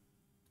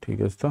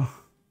ठीक अछि तो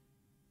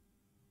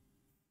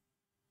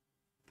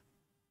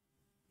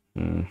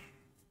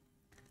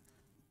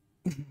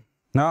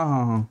ना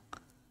हाँ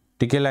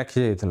टिके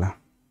लाखी जाइतला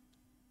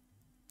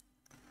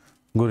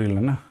गुरिला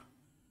ना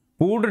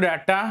put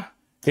data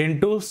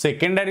into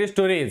secondary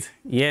storage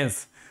yes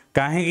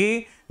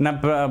कहीं ना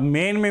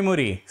मेन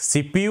मेमोरी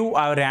सीपीयू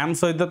और रैम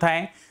सहित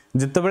थाए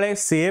जितेबाला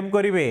सेव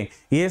करेंगे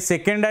ये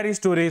सेकेंडरी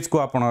स्टोरेज को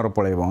आपनर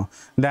पड़ेबो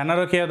ध्यान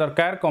रखिया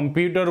दरकार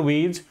computer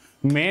Vij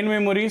main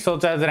memory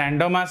such as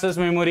random access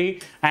memory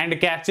and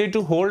cache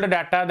to hold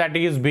data that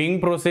is being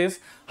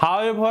processed.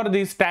 However,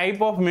 this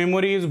type of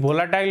memory is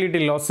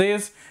volatility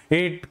losses.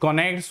 It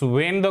connects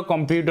when the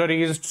computer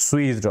is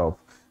switched off.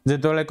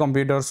 जितेबाला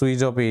computer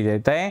switch off हो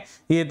जाता है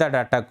ये ता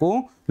data को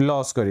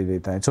loss कर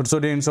देता है छोट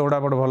छोट जिन गुड़ा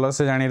बड़ भल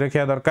से जानी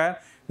रखिया दरकार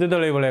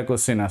जिते भाया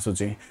question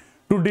आसूची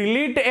to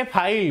delete A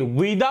file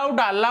without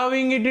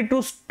allowing it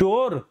to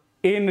store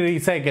in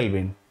recycle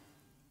bin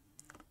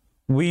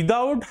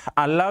without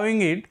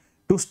allowing it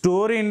to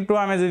store into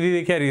आमे जदि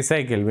देखिया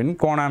रिसाइकल बिन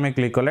कोन आमे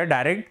क्लिक कले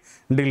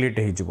डायरेक्ट डिलीट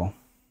हो जिवो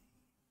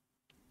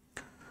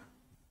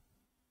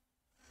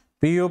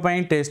पीओ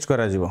पई टेस्ट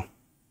करा जिवो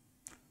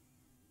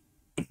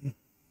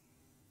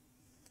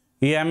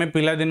ये आमे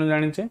पिला दिन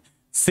जानिचे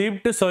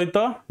शिफ्ट सहित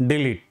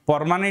डिलीट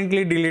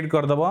परमानेंटली डिलीट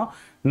कर दबो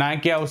ना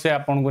कि आउ से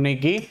आपन को नै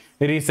कि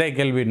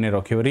रिसाइकल बिन ने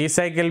रखियो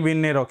रिसाइकल बिन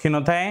ने रखि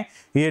न थाए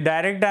ये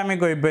डायरेक्ट आमे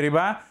कहि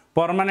परिबा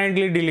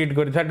परमानेंटली डिलीट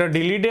करिथा तो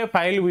delete A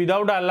file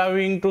without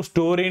allowing to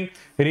store in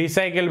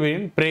recycle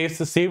bin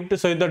press shift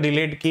सहित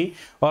डिलीट की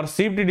और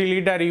shift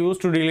delete are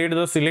used to delete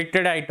the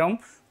selected item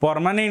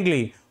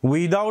permanently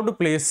without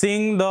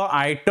placing the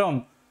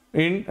item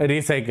in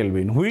recycle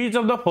bin which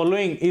of the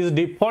following is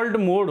default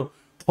mode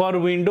for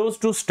Windows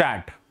to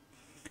start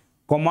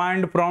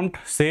command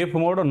prompt safe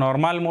mode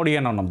normal mode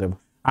या none of them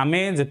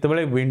आमे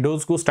जेतेबेले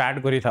Windows को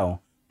start करि थाओ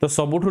तो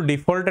सबुठु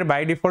default रे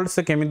by default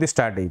से केमिति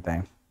start हेता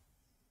है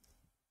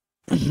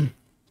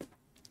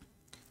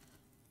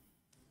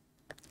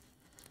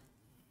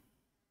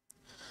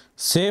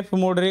सेफ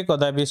मोड रे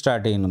कदा भी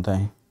स्टार्ट ही न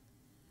थाए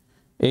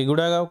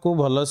एगुडा को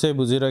भलो से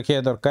बुझी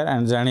रखिया दरकार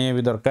एंड जानिए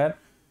भी दरकार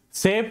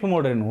सेफ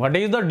मोड रे what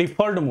is the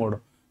default mode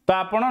तो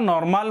आपण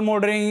नॉर्मल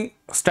मोड रे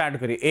स्टार्ट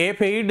करी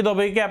F8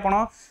 दबे के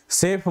आपण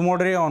सेफ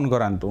मोड रे on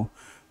करांतु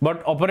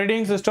but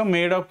operating system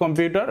made of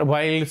computer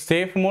while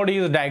safe mode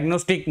is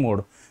diagnostic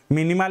mode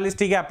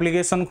minimalistic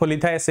application खोली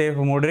थाए सेफ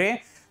मोड रे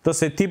तो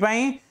सेथि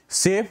पई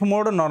सेफ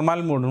मोड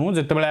नॉर्मल मोड नु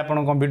जेतेबेले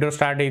आपण कंप्यूटर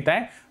स्टार्ट हेता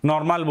है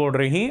नॉर्मल मोड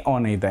रे ही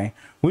ऑन हेता है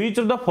which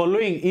of the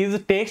following is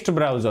text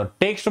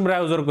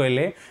browser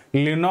कहले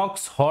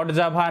लिनक्स हॉट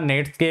जावा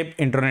नेटस्केप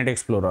इंटरनेट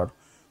एक्सप्लोरर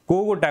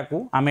को गोटा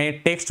को आमे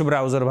टेक्स्ट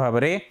ब्राउजर भाव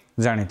रे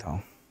जानि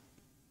था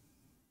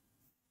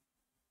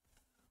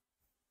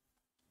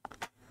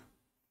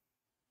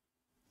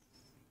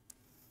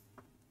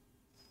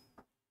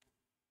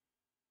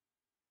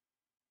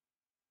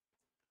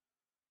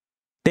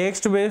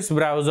टेक्स्ट बेस्ड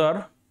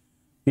ब्राउजर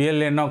ये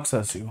Linux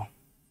आसीबो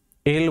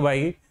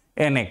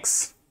LYNX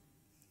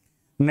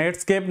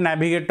Netscape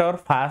navigator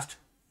fast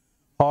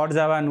hot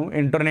जावा नु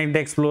इंटरनेट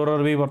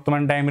एक्सप्लोरर भी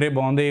वर्तमान टाइम रे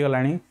बंद हो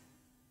गलानी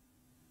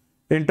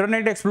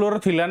इंटरनेट एक्सप्लोरर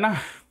थिला ना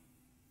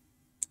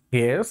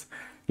yes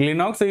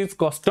Linux is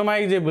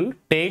customizable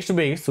text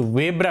based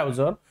web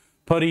browser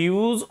for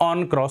use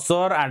on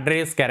crossor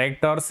address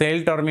character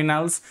cell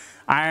terminals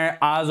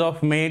as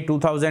of May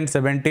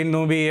 2017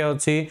 नु भी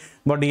अछि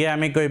बट ये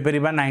हमें कहि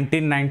परिबा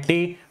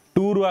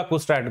 1992 रु आको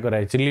स्टार्ट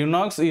कराई छि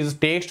Linux is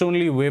text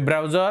only web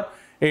browser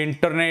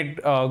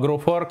internet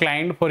grapher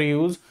client for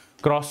use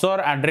crossor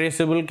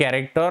addressable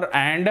character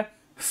and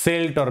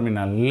cell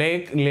terminal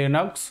like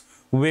Linux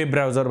web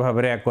browser भाव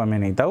में आपको आम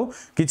नहीं था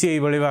कि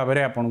भाव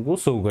में आपको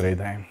शो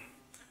कर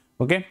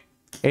ओके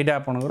यहाँ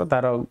आपंकर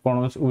तार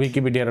कौन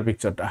Wikipedia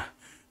पिक्चरटा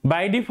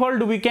by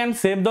default we can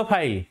save the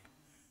file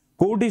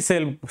कोठी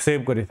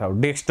सेव कर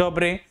डेस्कटॉप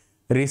रे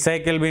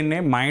रिसाइकल बिन ने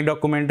माई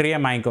डॉक्यूमेंट या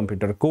माई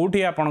कंप्यूटर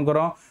कोठी आपंकर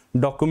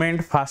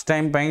डॉक्यूमेंट फर्स्ट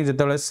टाइम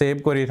जो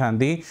सेव करी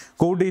थांती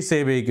कोठी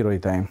सेव होकर रही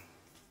था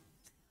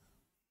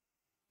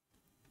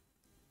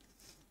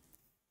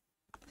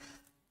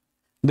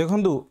देखु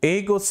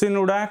यही क्वेश्चन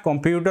गुड़ा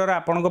कंप्यूटर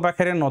आपण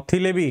पाखे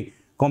नथिले भी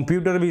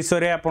कंप्यूटर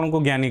विषय आपन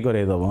को ज्ञानी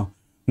करदेव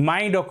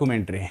माई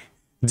डॉक्यूमेंट रे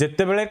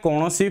जिते बड़े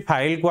कौन सी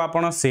फाइल को आप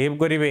सेव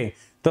करेंगे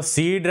तो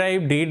सी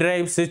ड्राइव डी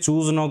ड्राइव से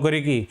चूज न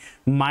करी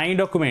माई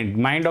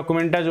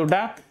डॉक्यूमेंटा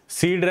जोटा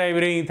सी ड्राइव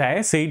रे ही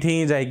थाए से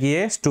ही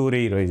जाइए स्टोर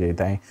ही रही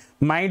जाता है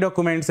माई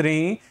डॉक्यूमेंट्स रे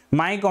ही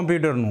माई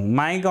कंप्यूटर नु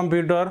my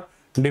computer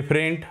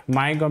different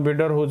my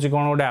computer हूँ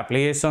कौन गोटे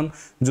एप्लिकेशन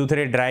जो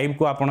थे ड्राइव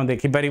को आप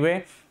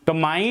देखिपारे तो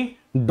माई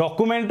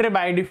डॉक्यूमेंट रे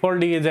बाय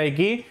डिफॉल्ट ये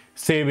जाइकी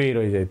सेव ही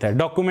रही जाता है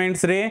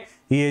डॉक्यूमेंट्स रे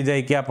ये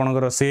जाइकी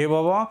आपनकर सेव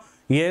हम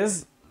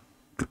यस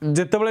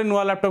जितेबाला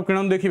नुआ लैपटॉप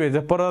किण देखिए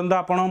जपर्यंत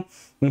आप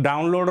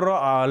डाउनलोड रो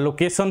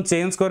लोकेशन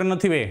चेंज कर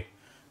नथिबे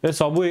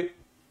सब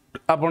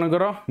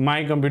आपनकर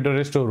माई कंप्यूटर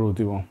रे store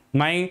होतिबो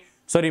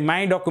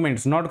my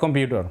documents not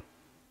computer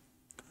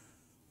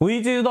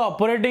which is the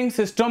operating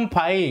system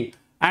file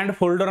and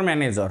folder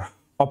manager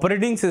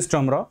operating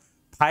system row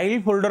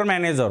file folder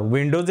manager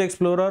Windows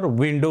explorer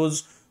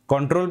Windows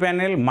control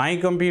panel my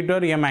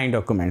computer या माई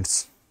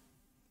documents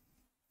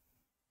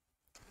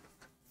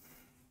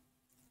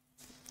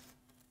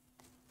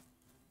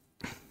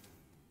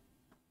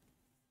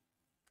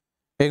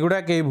एगुड़ा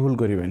कई भूल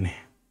करें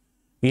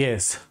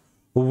yes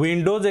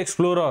Windows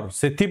explorer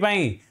से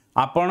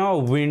आपण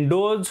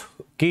Windows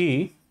की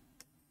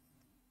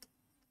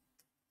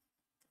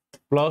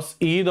plus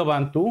ई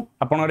दबातु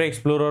आपनर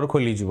explorer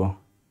खोली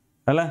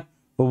है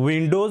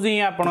Windows ही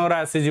आपनर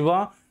आसीज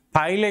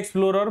file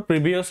explorer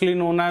previously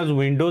known as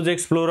Windows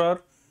explorer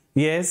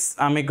yes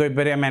आम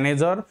कहीपर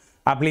manager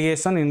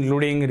application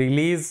including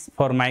release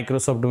for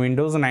Microsoft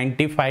Windows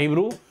 95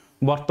 रु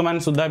वर्तमान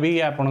सुधा भी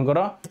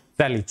आपनकर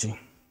चली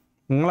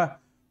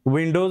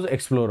Windows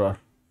explorer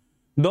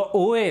the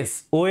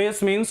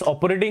OS means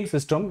operating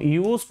system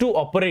used to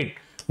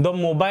operate the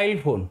mobile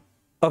phone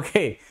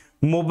okay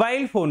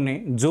mobile phone ने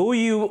जो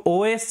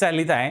OS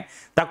चली था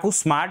ताकू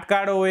smart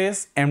card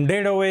OS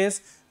embedded OS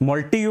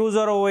multi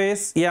user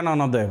OS या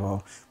none of the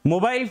above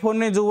mobile phone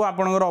ने जो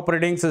आपनकर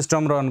operating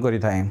system run करी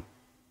था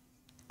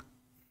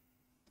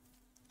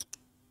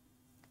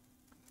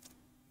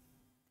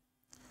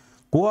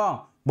कुआ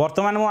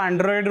वर्तमान मो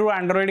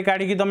एंड्रॉइड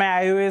काढ़ी की तुम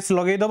iOS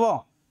लगे दब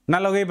ना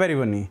लगे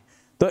पारिबनी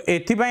तो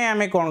एथिपाई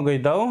आमे कोन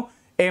कहिताउ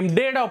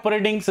एम्बेडेड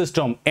ऑपरेटिंग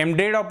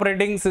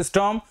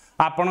सिस्टम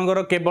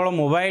आपनकर केवल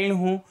मोबाइल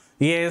नु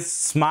ये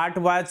स्मार्ट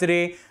वॉच रे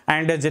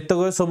एंड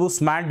जेतक सब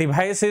smart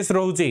devices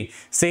रोची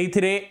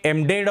सेइथिरे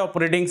embedded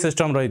operating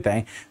system रहिता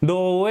है the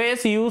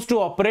OS used to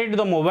operate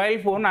the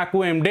mobile phone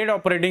आकु embedded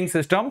operating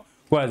system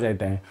कहा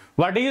जाता है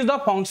what is the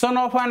function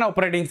of an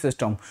operating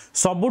system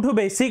सबुठु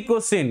basic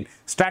question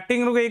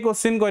starting row A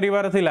question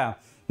करिवार थिला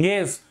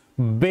yes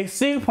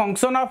basic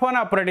function of an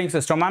operating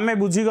system आमे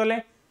बुझी गले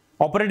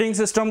operating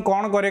system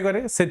कौन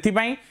करे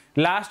सेथिपाई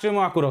last में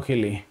आकु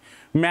रखिली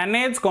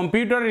manage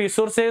computer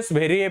resources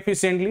very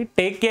efficiently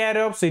take care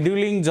of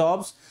scheduling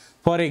jobs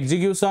for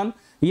execution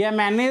या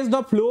manage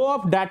the flow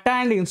of data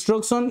and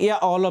instruction या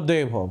all of the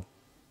above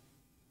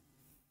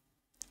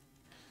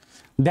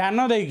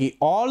ध्यान देकी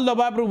all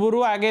दबा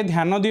पूर्व आगे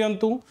ध्यान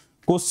दियंतु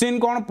क्वेश्चन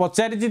कौन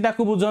पचारिछि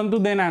ताकू बुझंतु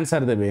देन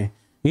आंसर देबे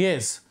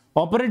yes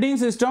operating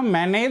system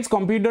manage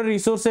computer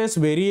resources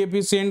very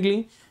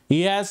efficiently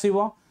ये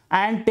आसीबो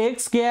and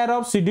takes care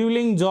of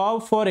scheduling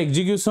job for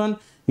execution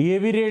ये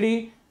भी ready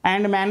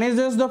and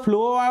manages the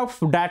flow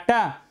of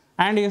data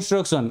and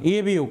instruction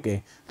ये भी ओके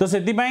तो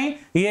सेतिपाई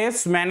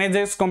yes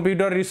manages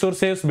computer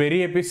resources very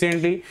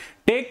efficiently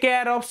take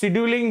care of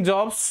scheduling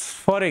jobs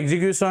for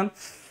execution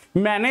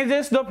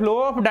manages the flow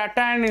of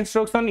data and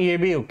instruction ये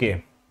भी okay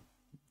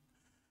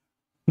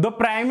the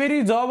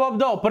primary job of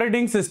the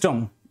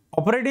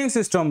operating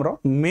system row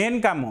main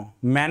काम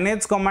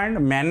manage command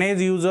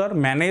manage user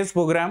manage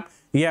programme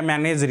या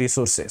manage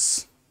resources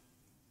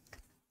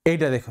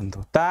एटा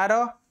देखंतु तार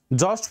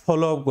just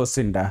follow up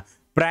question टा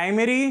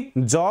primary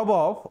job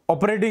of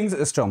operating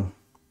system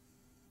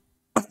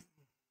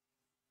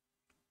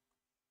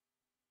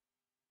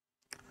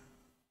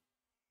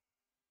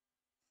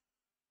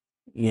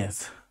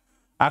yes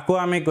आको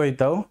आमे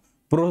कहिताउ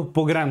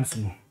programmes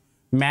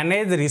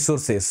manage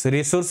resources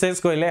resources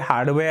कहले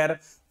hardware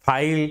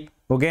file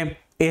okay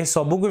ए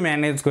सब को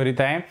मैनेज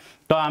करता है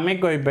तो आमे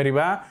कहि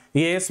परिबा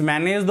yes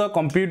manage the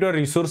computer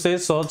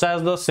resources such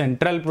as the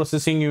central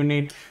processing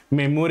unit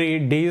memory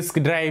disk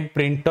drive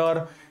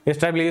printer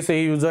establish a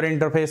user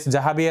interface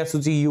जहाँ भी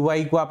आसुची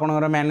यूआई को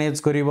आपनकर manage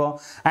करिवो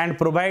and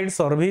provide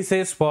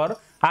services for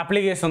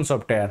application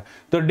software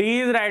तो D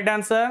is right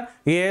answer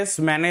yes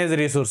manage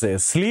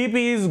resources sleep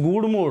is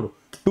good mode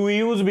to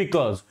use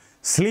because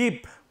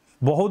sleep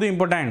बहुत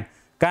important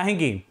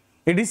कहीं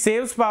it is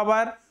saves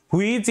power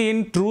which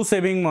in true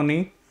saving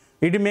money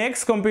it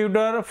makes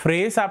computer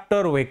fresh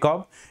after wake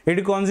up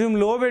it consume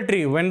low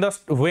battery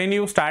when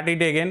you start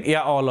it again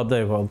या all of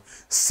the above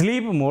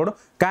sleep mode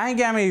काहे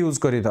के हमें use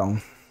करिता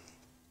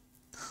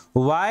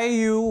why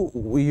you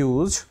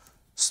use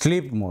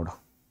sleep mode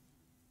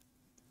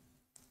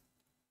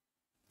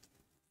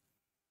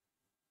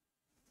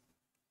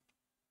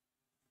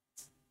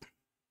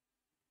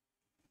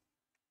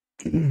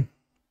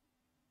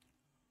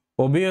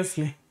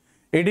obviously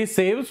it is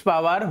saves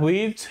power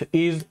which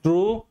is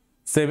true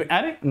save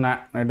अरे ना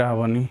एटा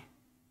हबनी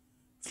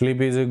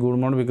sleep is a good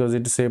mode because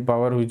it save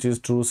power which is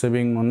true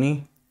saving money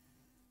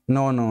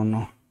no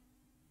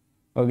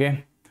okay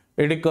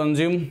it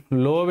consume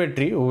low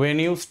battery when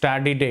you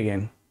start it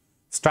again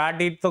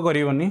start it तो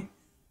करिवनी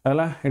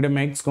हला it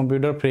makes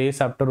computer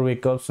fresh after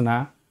wake ups ना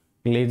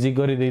lazy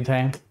करी देई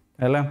थाए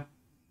हला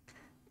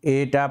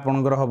एटा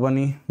आपनकर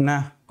हबनी ना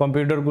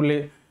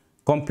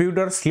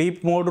computer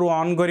sleep mode row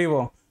on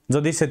करिवो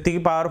जदि सेति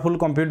पावरफुल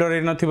कंप्यूटर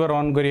इन नथिबो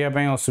रन करिया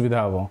पय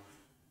असुविधा हबो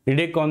it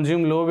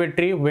consume low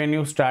battery when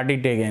you start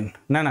it again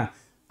ना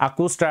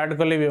आकु स्टार्ट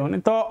कले भी होनी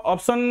तो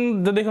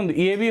ऑप्शन जो देखंतु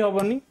ए भी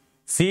होबनी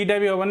सी टा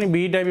भी होबनी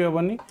बी टा भी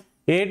होबनी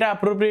ए टा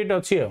एप्रोप्रिएट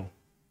अछि आ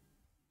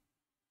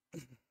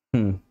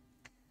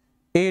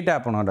ए टा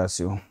आपन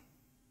रासियो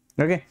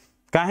ओके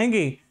काहे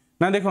की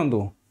ना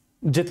देखंतु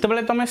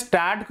जेतेबेले तमे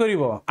स्टार्ट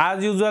करिवो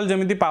आज यूजुअल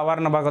जेमिति पावर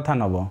नबा कथा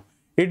नबो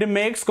इट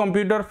मेक्स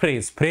कंप्यूटर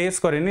फ्रेश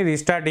करेनी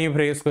रिस्टार्ट ही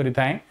फ्रेश करी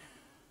थाए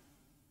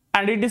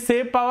and it is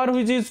save power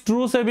which is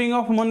true saving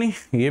of money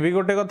ये भी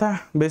गोटे कथा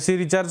बेसी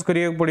रिचार्ज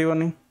करिया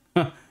पड़िबोनी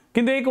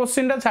किंतु ए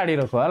क्वेश्चन ता छाडी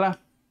रखो हला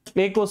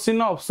ए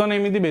क्वेश्चन ऑप्शन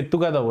एमिति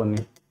बेतुका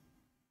दबोनी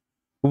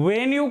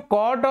व्हेन यू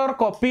कट और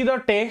कॉपी द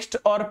टेक्स्ट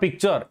और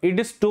picture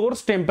it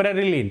stores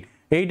temporarily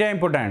Etah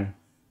important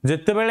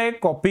जेते बेले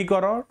कॉपी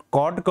करो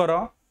कट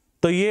करो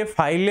तो ये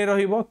फाइल रे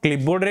रहिबो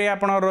क्लिपबोर्ड रे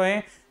आपण रहे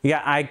या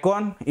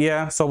आइकन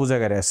या सब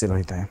जगह आसी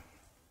रही है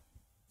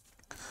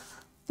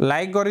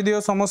लाइक कर दियो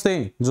समस्ते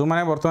जो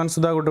माने वर्तमान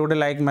सुधा गोटे गोटे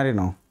लाइक मारि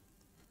न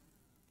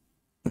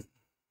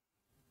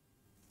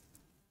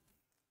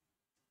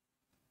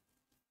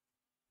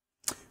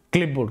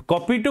clipboard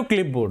copy to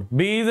clipboard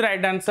B is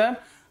right answer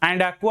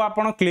and आपको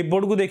आपण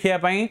क्लिपबोर्ड को देखिया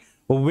पई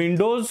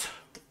विंडोज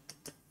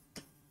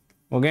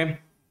ओके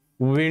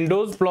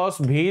विंडोज प्लस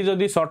भी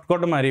जदी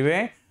शॉर्टकट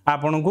मारिवे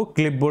आपन को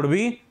क्लिपबोर्ड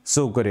भी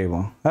शो करेबो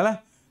हला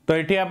तो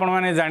एठी आपण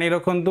माने जानि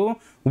रखंतु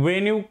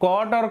व्हेन यू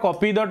कट और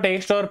कॉपी द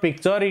टेक्स्ट और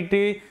picture it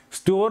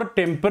store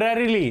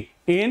temporarily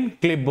in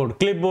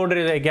clipboard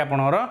रे जाय कि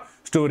आपनर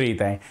स्टोर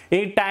हिताय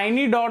a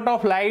tiny dot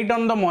of light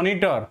on the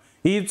monitor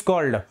is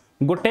called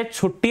गोटे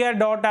छोटिया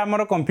डॉट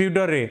हमर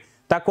कंप्यूटर रे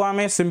ताको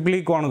हमें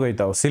सिंपली कोन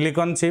कहिताओ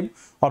silicon chip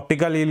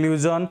optical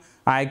illusion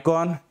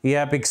icon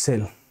या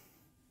पिक्सेल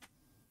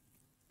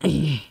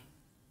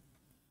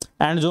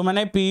एंड जो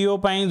मैंने पीईओ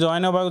पाई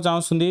जॉइन होबा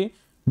चाहउसुंदी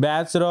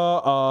बैच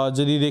रो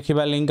जदी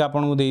देखिबा लिंक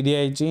आपन को दे दिया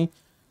आइची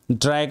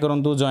ट्राई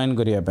करंतु जॉइन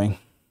करिया पाई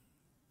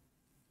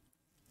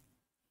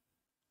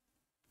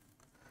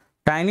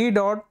tiny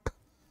dot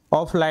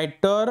of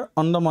lighter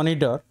on the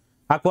monitor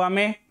आको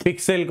हमें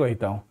pixel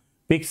कहिताओ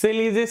pixel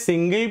is a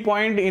single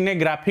point in A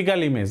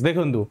graphical image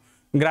देखंतु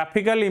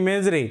ग्राफिकल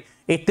इमेज रे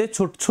एते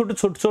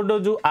छोट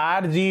जो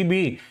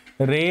RGB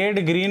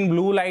red green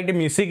blue light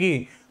मिसी की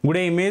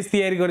गुडे इमेज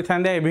तैयारी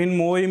करथांदे इवन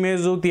मो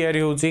इमेज जो तैयारी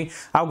होची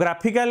आ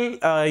ग्राफिकल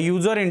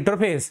यूजर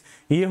इंटरफेस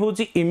ये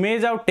होची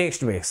इमेज आ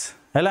टेक्स्ट बेस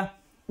हैला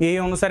ये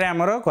अनुसार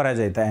हमरो करा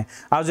जायता है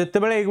आ जत्ते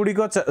बेले एगुडी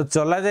को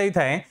चला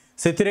जायता है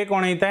सेथिरे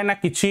कोन हेता है ना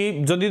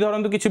किछि जदी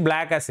धरंतु किछि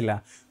ब्लैक आसिला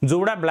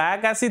जोडा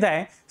ब्लैक आसी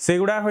थाए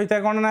सेगुडा होइता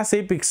कोन ना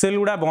से पिक्सेल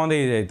गुडा बंद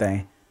हो जायता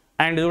है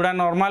एंड जोडा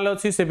नॉर्मल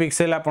अछि से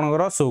पिक्सेल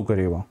आपनकर शो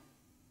करिवो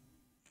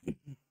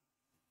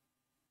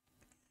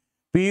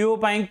पीओ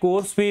पाई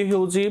कोर्स फी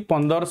होची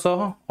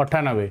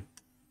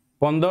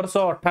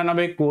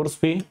 1598 कोर्स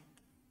फी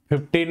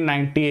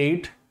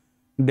 1598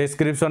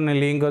 डिस्क्रिप्शन में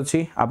लिंक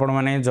अछि आपण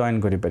माने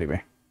जॉइन करि परिबे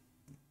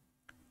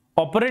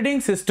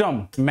operating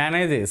system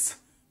manages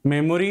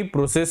memory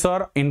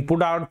processor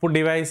input output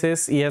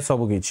devices ये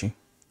सब किछि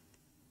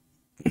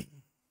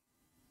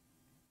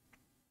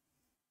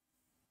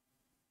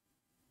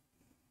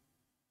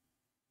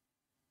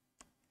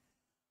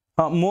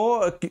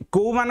मो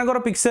को मानकर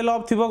पिक्सेल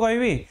ऑफ थिबो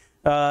कहबी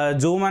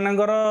जो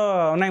मानकर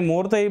ना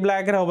मोर तो ये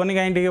ब्लैक रे होबनी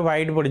काई टिके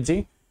व्हाइट पड़ची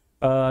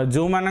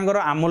जो मानकर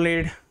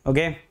AMOLED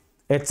okay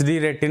HD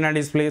retina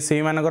display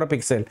से मानकर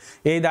पिक्सेल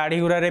ए दाढ़ी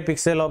गुरा रे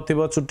पिक्सेल ऑफ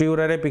थिबो छुट्टी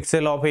गुरा रे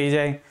पिक्सेल ऑफ हो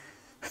जाए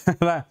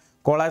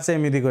कला से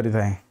एमिति करि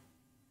थाए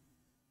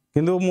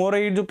किंतु मोर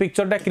ये जो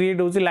पिक्चरटा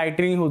क्रिएट होची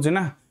लाइटिंग होची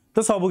ना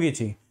तो सब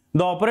किछि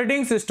The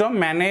operating system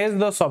manages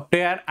the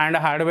software and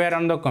hardware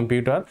on the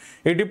computer.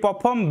 It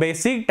perform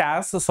basic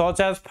tasks such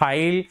as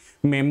file,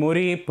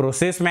 memory,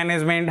 process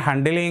management,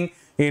 handling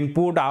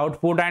input,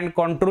 output, and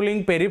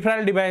controlling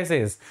peripheral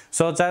devices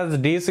such as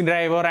disk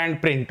driver and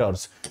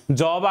printers.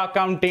 Job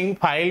accounting,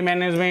 file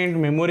management,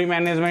 memory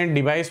management,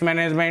 device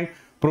management,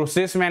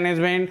 process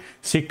management,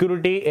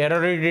 security,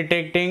 error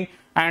detecting,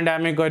 and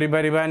आमे करि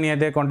परिबा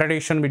नियते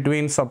contradiction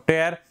between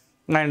software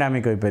and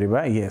आमे कहि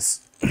परिबा yes.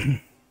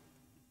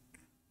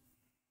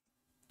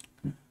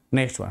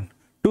 Next one,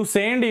 to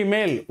send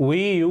email we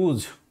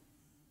use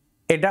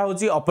एटा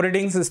होची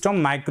operating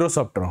system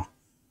Microsoft रो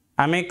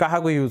आमे कहा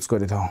को use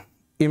करि थाओ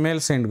email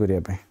send करिया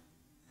पे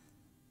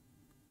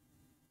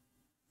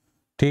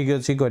ठीक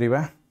अछि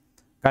करिबा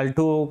काल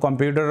टू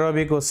कंप्यूटर रो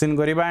भी क्वेश्चन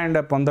करिबा एंड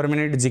 15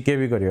 मिनिट जीके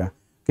भी करिबा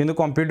किंतु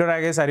कंप्यूटर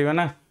आगे सारिबा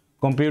ना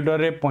कंप्यूटर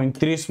रे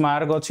 35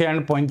 मार्क अछि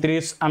एंड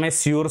 35 आमे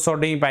श्योर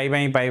शॉट ही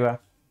पाइबा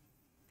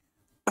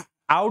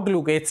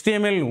आउटलुक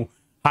एचटीएमएल नु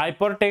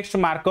hyper text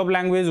markup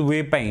language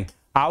web पाई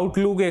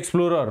आउटलुक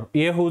एक्सप्लोरर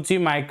ये होची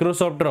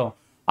माइक्रोसॉफ्ट रो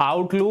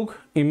आउटलुक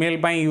ईमेल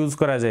पाई यूज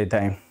करा जाय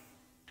थाए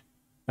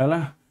हला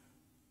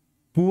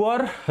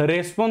poor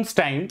response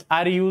time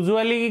are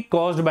usually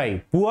caused by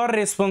poor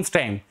response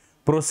time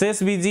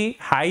process busy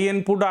high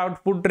input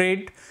output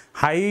rate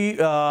high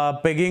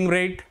pegging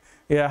rate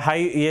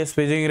high yes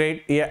paging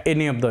rate या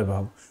any of the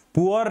above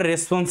poor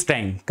response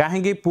time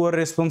काहे कि poor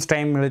response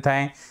time मिलि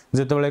थाए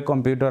जेतबेले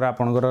computer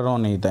आपनकर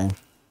run हेई थाए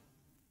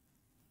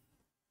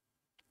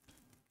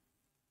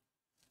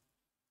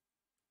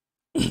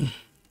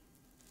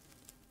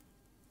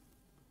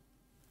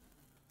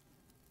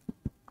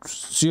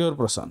sure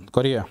प्रशांत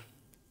करिया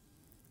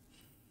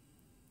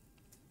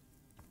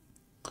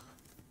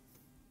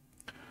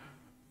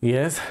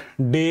yes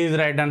D is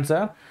right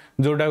answer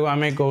जोटा को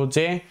आमे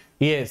कहूचे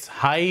यस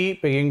हाई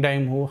पेगिंग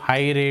टाइम हो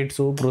हाई रेट्स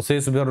हो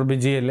प्रोसेस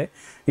बिजी हेले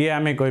ये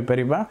आमे कहि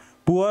परिबा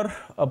पुअर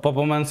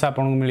परफॉर्मेंस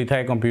आपन को मिली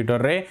थाए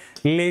कंप्यूटर रे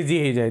लेजी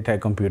हो जाय थाए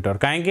कंप्यूटर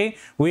काहे कि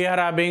we are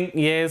having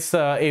yes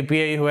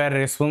API where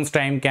response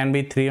time can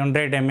be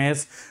 300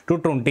 ms to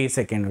 20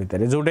 second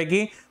भीतर जोटा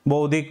कि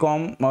बहुत ही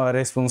कम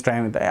रेस्पॉन्स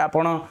टाइम होता है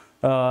आपन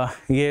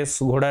यस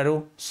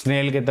घोड़ारू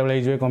स्नेल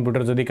केतबेले जे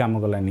कंप्यूटर जदी काम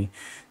Kalani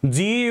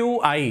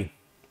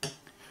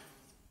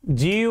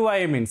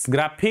GUI means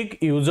graphic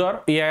user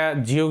या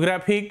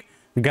जियोग्राफिक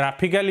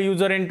ग्राफिकल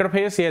यूजर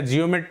इंटरफेस या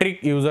geometric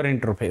user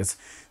interface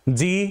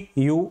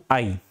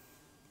GUI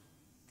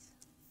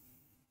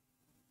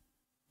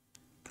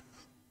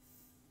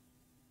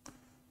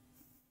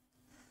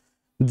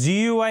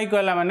GUI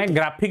कहला माने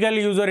graphical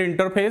user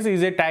interface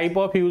is a type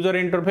of user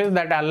interface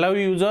that allow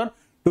user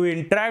to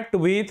interact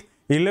with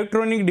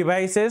electronic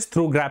devices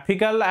through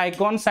graphical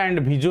icons and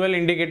visual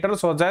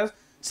indicators such as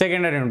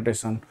secondary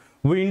notation.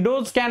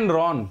 Windows can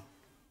run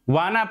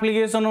one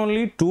application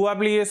only, two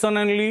application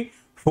only,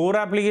 four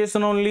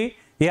application only,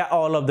 या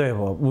all of the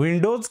above.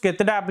 Windows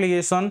केतेटा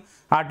application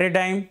at a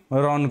time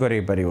run करै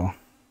परिबो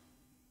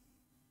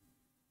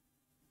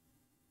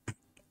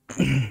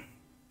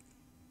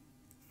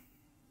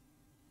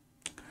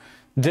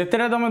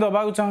जेतेरा तुम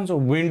दबा चाहो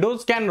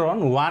Windows can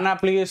run one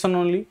application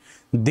only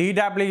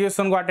दीटा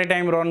application को eight ए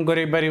time run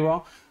करै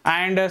परिबो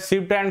and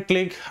shift and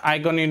click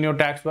icon in your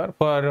tax bar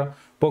for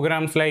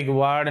programmes like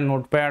word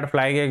notepad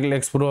fly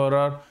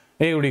explorer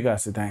एगुडी का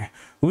आसी थाए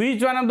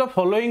which one of the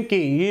following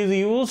की is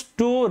used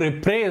to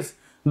refresh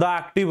the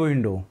active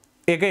window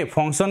एक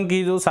function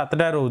की जो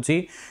सातटा रोची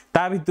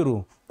ता भितरु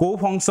को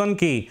फंक्शन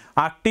की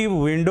एक्टिव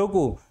विंडो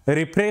को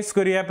रिफ्रेश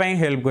करिया पई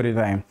हेल्प करि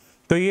थाए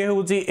तो ये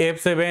होची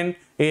F7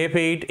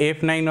 F8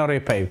 F9 और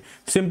F5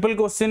 सिंपल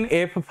क्वेश्चन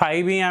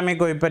F5 ही आमे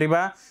कोइ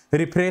परिबा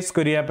रिफ्रेश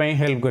करिया पई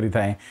हेल्प करि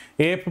थाए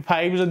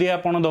F5 जदी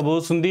आपण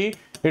दबोसुंदी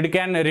it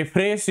can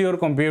refresh your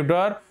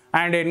computer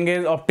and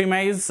engage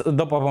optimise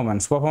the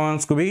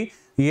performance को भी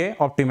ये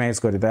ऑप्टिमाइज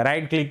करिता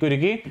राइट क्लिक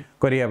करिकी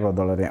करिया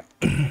बदल रे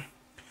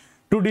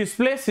to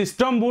display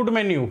system boot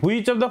menu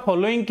which of the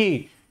following की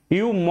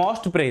यू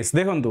मस्ट प्रेस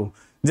देखंतु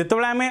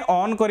जेतबेला आमे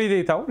ऑन करि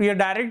देथाउ ये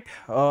डायरेक्ट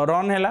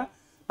रन हैला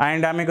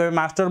एंड आमे कहे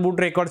मास्टर बूट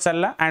रेकॉर्ड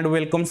चलला एंड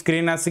वेलकम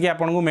स्क्रीन आसी कि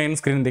आपन को मेन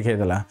स्क्रीन दिखाई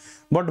देला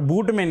बट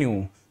बूट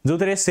मेन्यू जो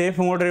थरे सेफ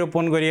मोड रे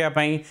ओपन करिया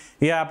पई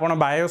या आपन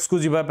बायोस को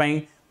जिबा पई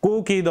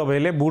को की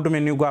दबेले बूट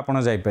मेन्यू को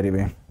आपन जाई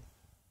परिबे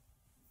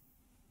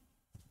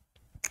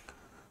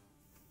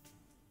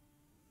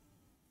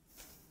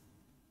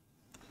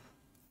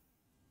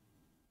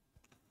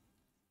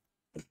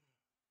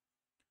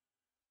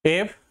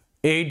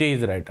F8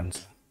 is right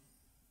answer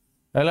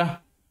हैला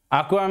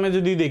आको आमे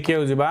जदी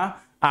देखियो जिबा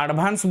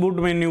एडवांस बूट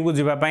मेन्यू को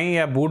जिबा पई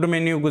या बूट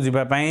मेन्यू को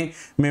जिबा पई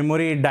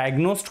मेमोरी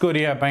डायग्नोस्ट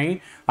करिया पई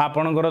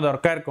आपनकर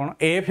दरकार कोन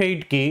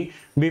F8 की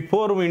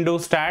before window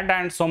start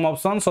and some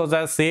option such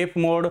as safe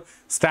mode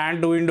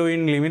stand window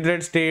in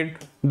limited state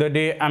the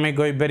day आमे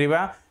कहि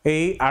परिबा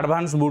एई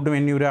एडवांस बूट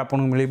मेन्यू रे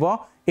आपन मिलिबो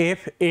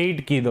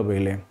F8 की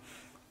दबेले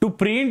to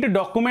print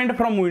document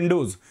from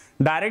Windows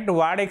direct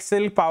word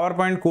Excel power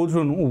point को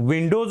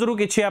Windows रु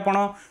किछि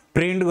आपन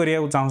print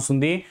करिया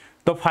चाहउसुंदी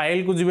तो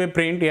फाइल को जीवे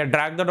प्रिंट या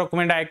drag the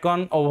document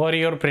icon over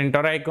your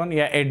printer icon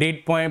या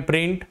एडिट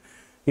प्रिंट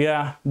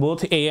या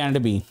बोथ ए एंड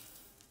बी।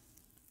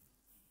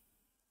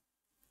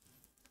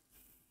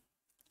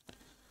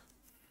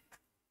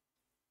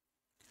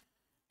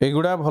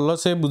 एगुड़ा भल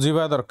से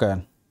बुझा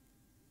दरकार।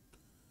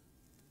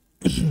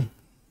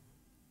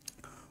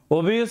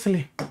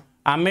 ओबियसली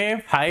आमे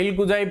फाइल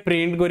को जाई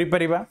प्रिंट करि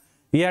परिबा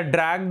या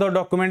drag the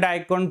document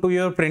icon to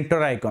your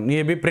printer icon,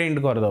 ये भी प्रिंट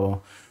कर दबो।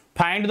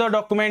 Find the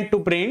document to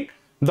print,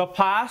 the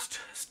fast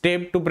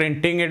step to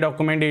printing a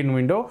document in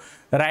window,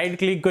 right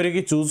click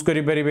करके चूज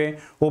करि परिबे,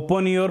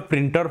 ओपन योर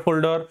प्रिंटर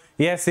फोल्डर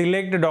या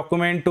select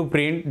document to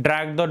print,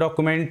 drag the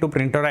document to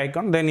printer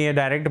icon, then ये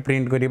direct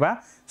print करिबा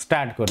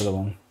start कर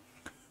दबो।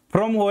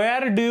 From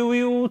where do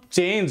you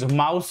change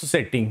mouse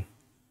setting,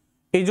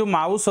 ये जो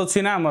माउस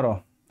अच्छी ना आमर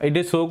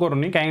ये शो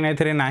करूनी कहीं ना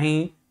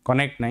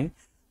कनेक्ट नहीं,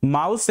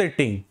 माउस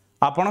सेटिंग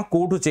आपण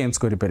कोठू चेंज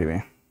करि परिबे।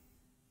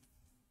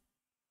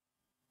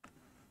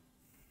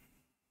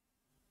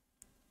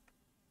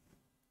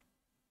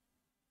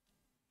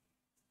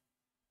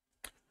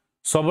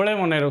 सबले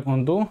मन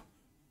रखु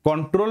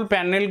कंट्रोल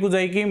पैनल को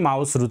जाइए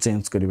माउस रु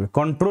चेंज करेंगे,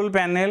 कंट्रोल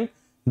पैनल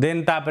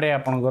देन तापरे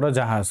आपनकर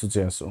जहाँ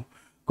आसूचे आसू,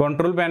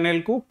 कंट्रोल पैनल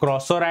को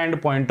क्रसर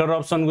एंड पॉइंटर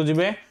ऑप्शन को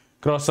जिबे,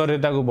 क्रसर रे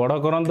ताको बड़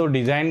करंतु,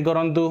 डिजाइन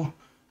करंतु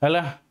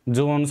हला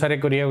जो अनुसार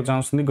करिया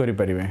चाहउछनी करि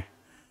परिबे।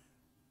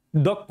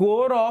 The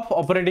core of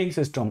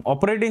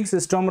operating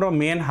system row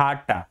main heart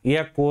टा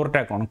या कोर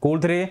टा कोन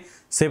कोथरे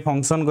से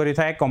फंक्शन करि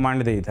थाए,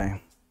 कमांड देई थाए।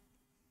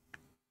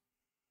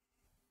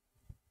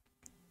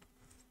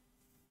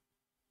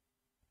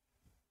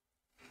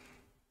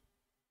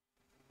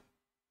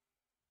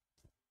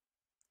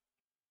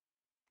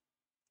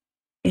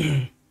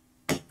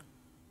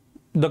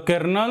 The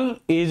kernel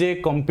is a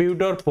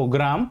computer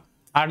program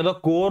at the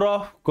core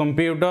of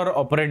computer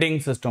operating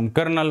system,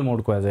 kernel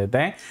mode को जाता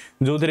है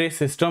जो धीरे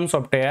सिस्टम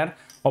सॉफ्टवेयर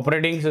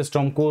ऑपरेटिंग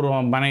सिस्टम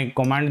को माने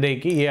कमांड दे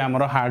कि ये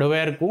हमारा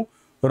हार्डवेयर को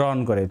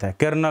रन करे था,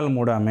 kernel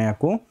मोड हमें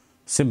याको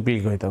सिंपली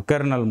कहता हूँ,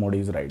 kernel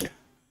mode is right।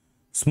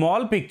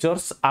 Small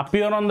pictures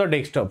appear on the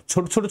desktop,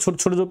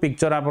 छोट जो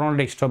पिक्चर आप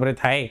डेस्कटॉप रे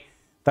थाए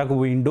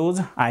ताको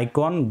विंडोज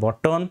आइकन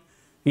बटन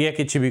या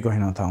किसी भी कही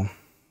न था।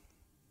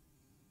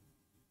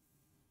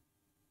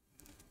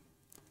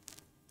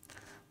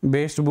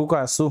 बेस्ट बुक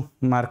आसू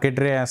मार्केट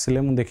रे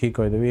आसिले मु देखि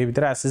कहि देबी, ए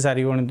भीतर आसी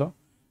सारी गणी तो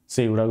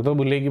से गुडा तो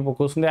बुले की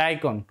पकोसंदे।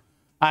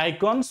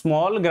 Icon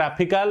small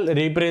graphical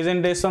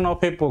representation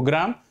of A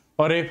programme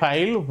और ए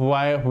file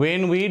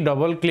when we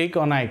double click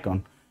on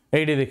icon,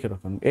 AD देखि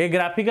रखन। ए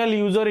ग्राफिकल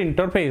यूजर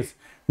इंटरफेस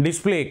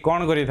डिस्प्ले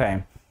कोन करि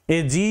थाए,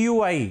 ए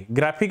GUI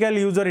graphical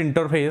user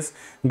interface,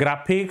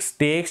 graphics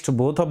text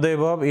both of the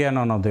above या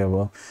none of the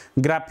above.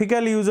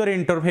 Graphical user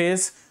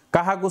interface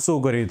कहा को show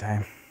करि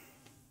थाए,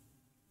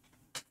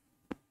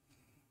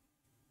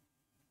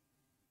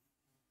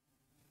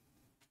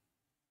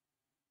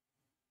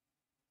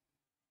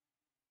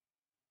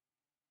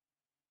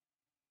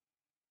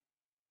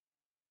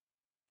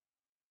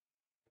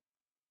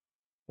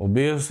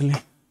 obviously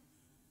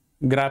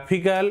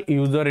graphical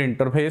user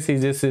interface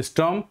is a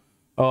system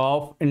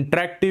of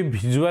interactive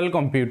visual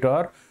computer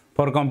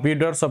for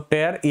computer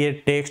software, ये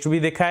text भी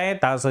दिखाए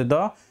ता सहित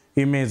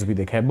इमेज भी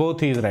दिखाए,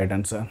 both is right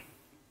answer।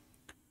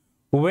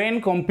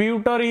 when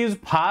computer is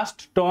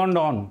fast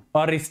turned on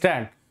or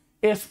restart,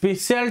 a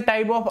special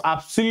type of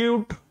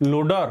absolute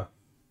loader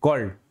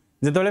called,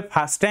 जेतले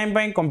first time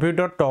पे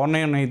computer turn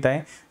नहीं होता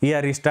है या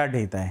रिस्टार्ट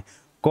होता है,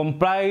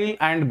 compile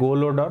and go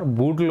loader,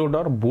 boot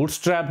loader,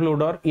 bootstrap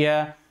loader या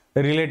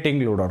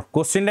relating loader.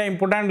 Question टा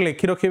important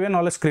लिखि रखिबे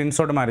नले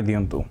स्क्रीनशॉट मारि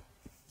दियंतु।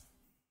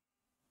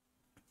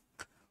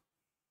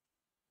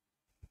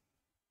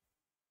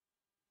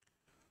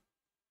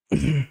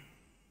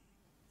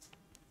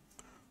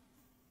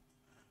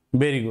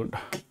 Very good.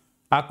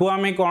 आकु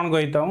आमे कोन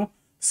कहिता हूं,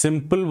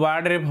 सिंपल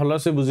वर्ड रे भलो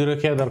से बुझि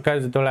रखिया दरकार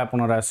जेतले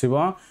आपनर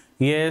आसीबो।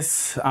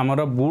 यस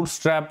हमर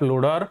बूटस्ट्रैप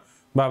लोडर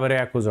बाबरे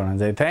आकु जणा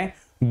जाय थाए,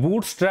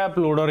 बूटस्ट्रैप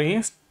लोडर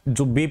ही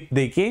जो बीप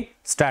देके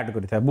स्टार्ट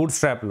करता है,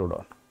 बूटस्ट्रैप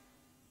लोडर।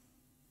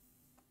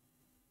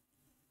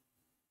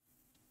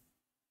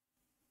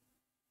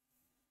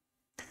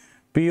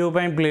 पीओ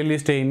पाई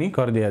प्लेलिस्ट एनी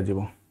कर दिया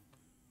जीवो।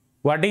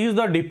 What is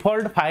the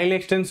default file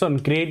extension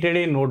created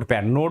in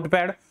notepad,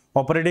 notepad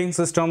operating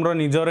system रो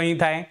निजर ही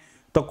थाए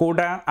तो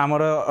कोटा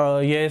हमर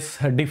yes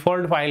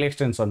default file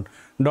extension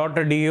 .doc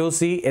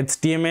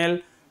html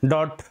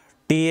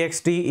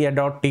 .txt या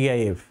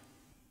 .tif।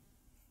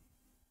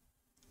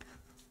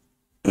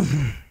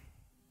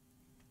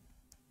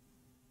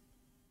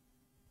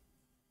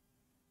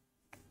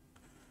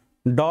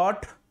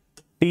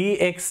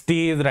 .txt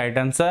is right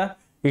answer.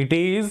 It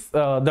is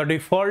the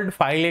default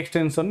file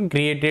extension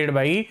created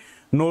by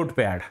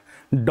Notepad.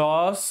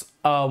 DOS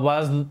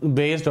was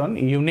based on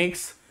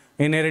Unix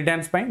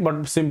inheritance ପାଇଁ,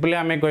 but simply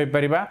ଆମେ कहि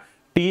परिबा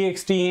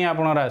txt ही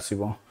आपनर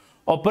आसीबो।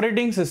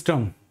 Operating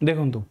system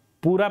देखंतु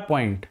पूरा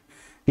point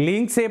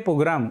links a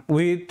program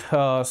with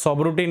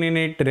subroutine in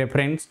it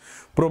reference,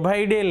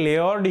 provide a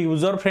layered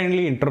user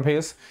friendly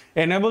interface,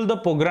 enable the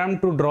program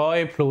to draw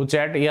a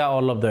flowchart या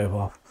all of the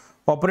above।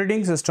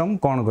 Operating system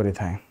कौन करि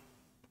थाए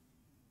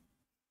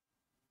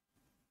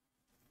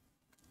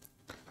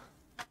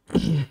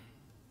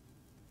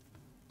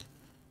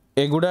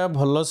एगुड़ा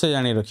भल से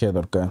जानी रखिया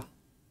दरकार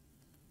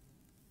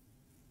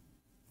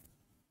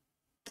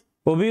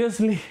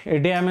obviously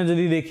एटे आमे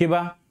जदी देखिबा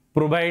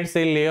provides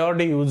a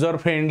layered user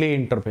friendly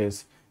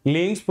interface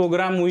links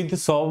program with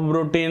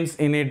subroutines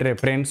in its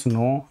reference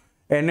no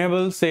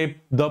enables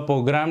the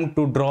program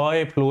to draw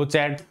a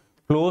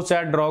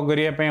flowchart draw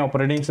करिया पे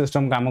ऑपरेटिंग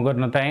सिस्टम काम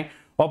करना थाए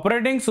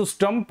operating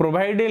system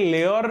provide a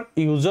layer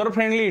user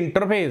friendly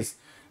interface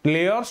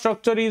layer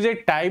structure is a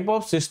type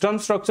of system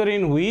structure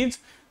in which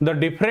the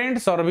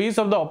different services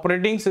of the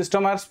operating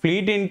system are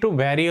split into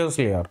various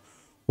layers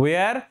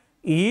where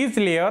each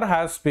layer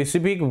has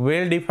specific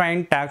well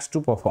defined tasks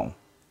to perform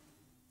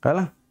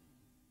kala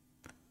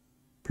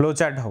flow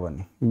chart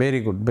hobani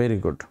very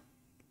good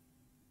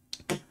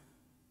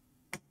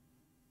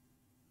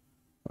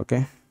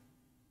okay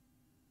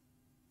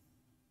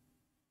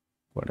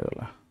what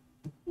gala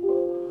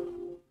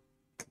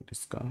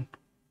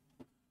discount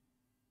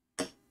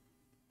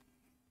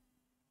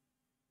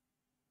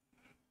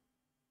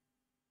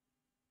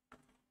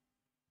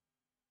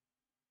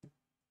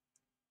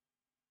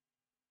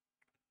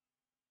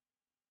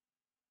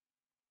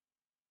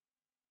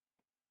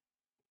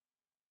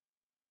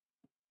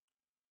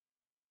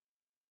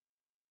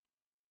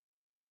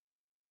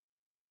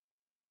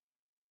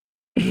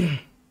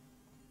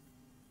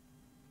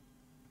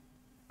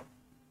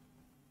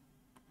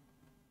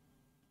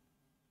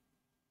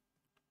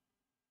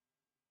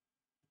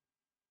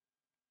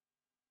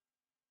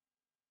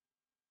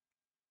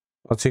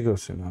अच्छी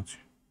question अच्छी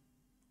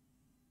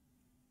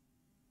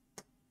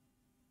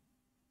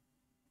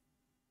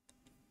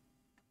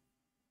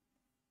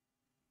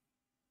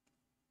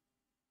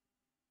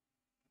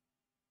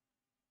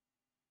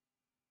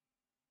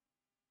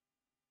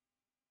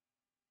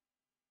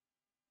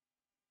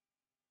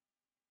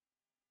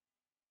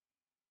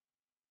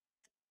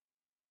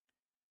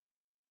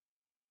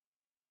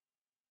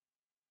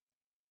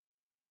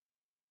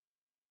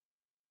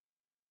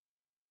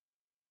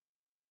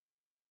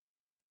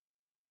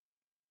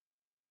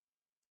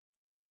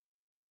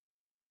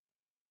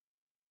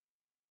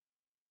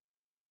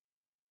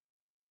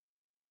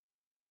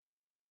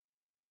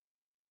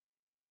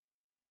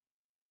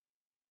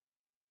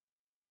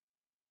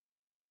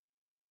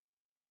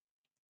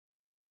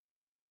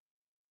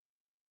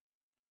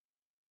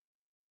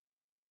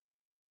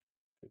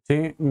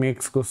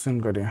mix question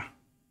करिया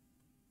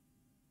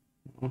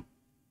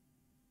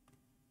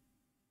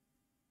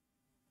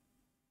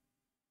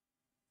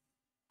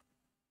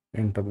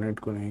internet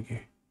को नहीं की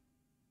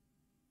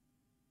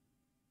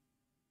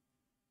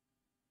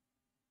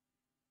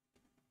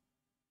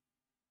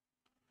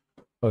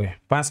okay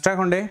पांचटा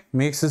खंडे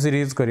mix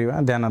series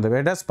करिवा ध्यान देबे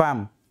एटा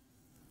spam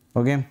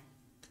okay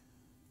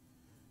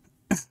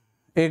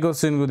ए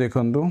question को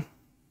देखंतु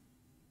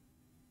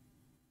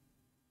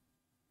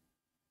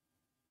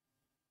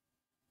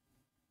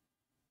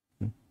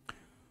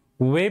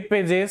web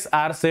pages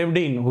are saved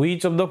in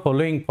which of the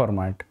following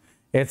format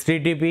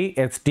http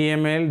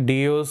html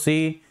doc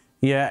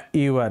या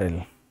url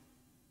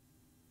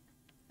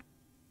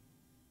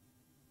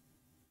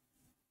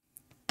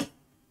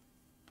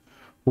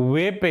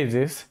web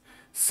pages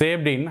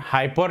saved in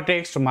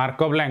hypertext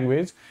markup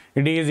language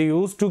it is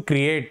used to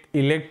create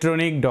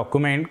electronic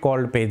document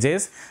called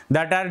pages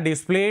that are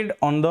displayed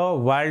on the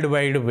world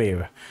wide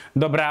web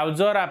the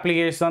browser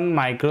application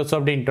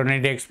Microsoft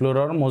Internet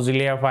Explorer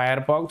Mozilla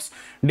Firefox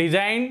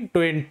designed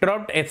to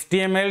interrupt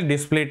HTML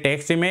display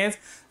text image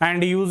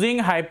and using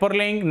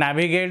hyperlink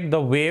navigate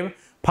the web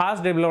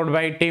first developed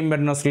by Tim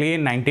Berners-Lee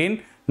in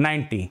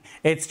 1990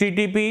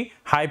 http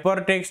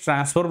hypertext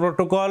transfer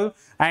protocol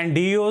and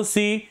doc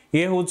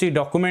ये होची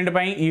document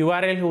पाई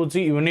url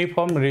होची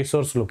uniform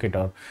resource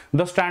locator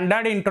the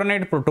standard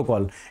internet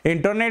protocol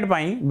internet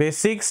pi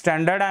basic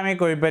standard आमे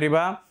कोइ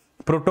परिबा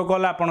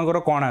protocol आपनकर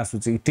कोन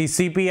आसुची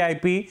TCP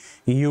IP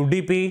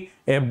UDP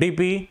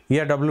FDP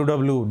या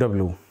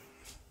www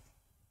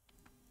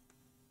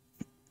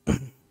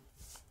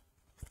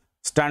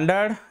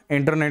standard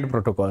internet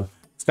protocol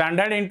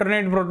standard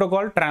internet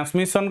protocol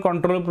transmission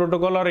control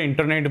protocol और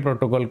internet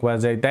protocol कहा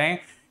जाता है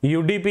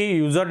UDP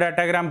user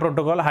datagram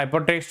protocol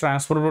hypertext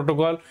transfer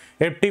protocol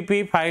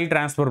FTP file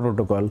transfer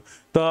protocol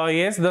तो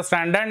yes the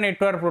standard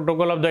network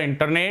protocol of the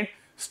internet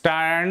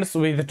stands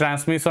with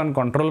transmission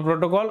control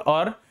protocol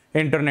और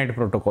internet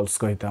protocols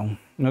कहता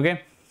हूं okay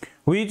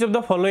which of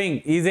the following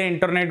is a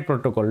internet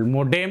protocol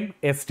modem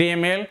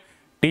HTML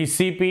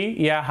TCP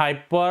या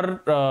hyper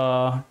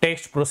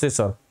text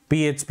processor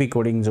PHP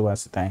coding जो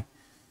आता है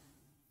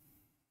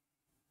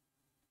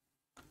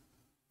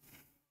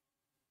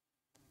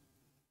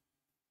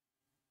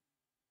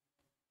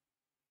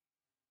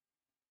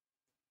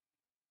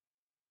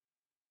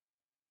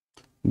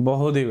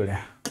बहुत ही बढ़िया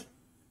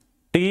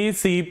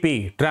TCP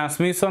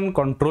transmission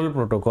control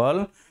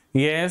protocol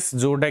yes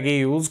जोटा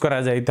कि यूज करा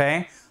जाता है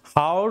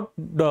how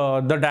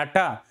the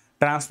data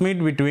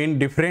transmit between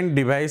different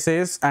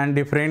devices and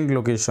different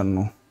location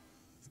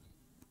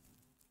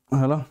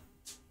hello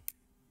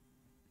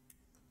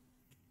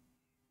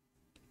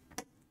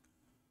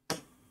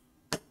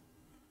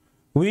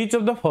which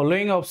of the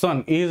following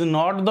option is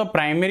not the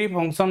primary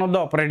function of the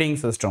operating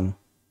system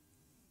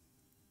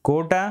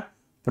Kota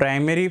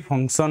primary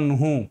function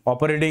नुह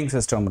operating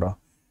system रो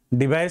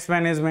device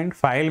management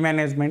file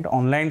management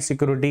online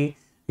security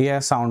या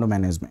sound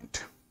management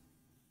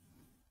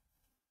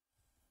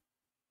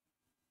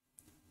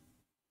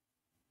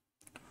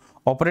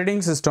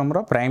operating system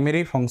रो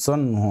primary function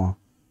नुह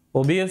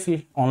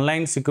obviously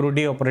online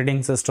security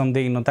operating system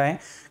दे न थाए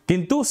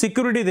किंतु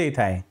security दे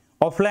थाए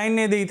offline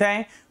ने दे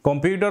थाए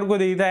computer को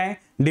दे थाए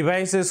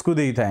डिवाइसेस को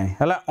दे थाए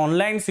हला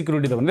ऑनलाइन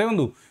सिक्योरिटी दबन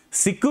देखंतु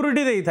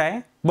सिक्योरिटी दे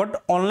थाए बट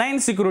ऑनलाइन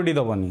सिक्योरिटी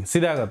दबनी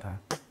सीधा कथा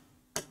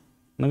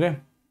okay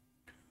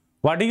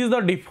what is the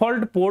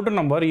default port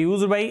number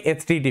used by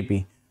HTTP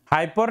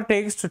hyper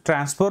text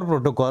transfer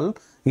protocol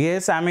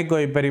yes आमे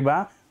कहि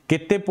परिबा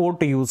केते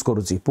पोर्ट यूज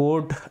करूची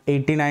पोर्ट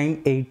 89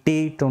 80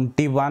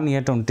 21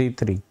 या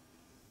 23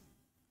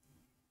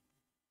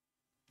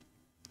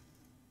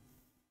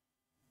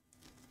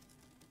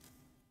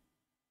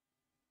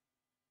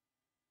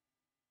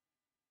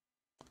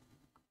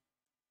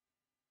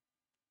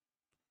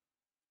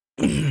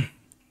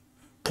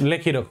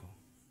 लिखि रखो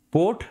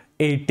पोर्ट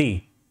 80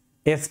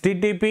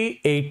 HTTP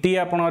 80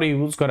 आपनर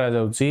यूज करा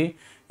जाउची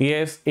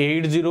यस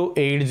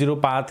 8080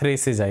 पाथ रे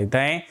से जाइता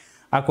है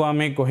आको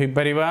हमें कहि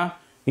परिबा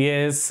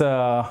yes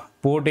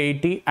port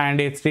 80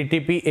 and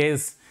HTTP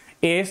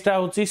S टा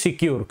होची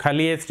सिक्योर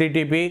खाली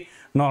HTTP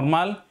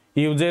नॉर्मल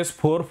यूजेस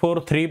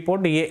 443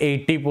 पोर्ट ये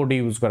 80 पोर्ट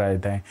यूज करा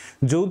जाता है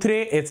जो थरे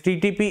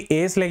HTTP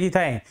S लगी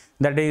थाए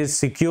that is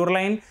secure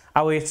line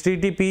uh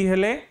HTTP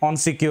हेले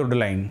अनसिक्योर्ड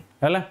लाइन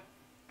हैला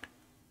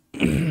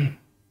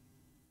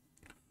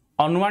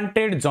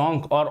अनवांटेड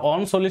जंक और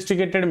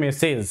अनसोलिसिटेटेड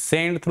मैसेज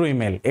सेंड थ्रू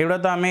ईमेल एवडा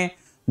तो हमें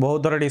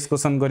बहुत थोड़ा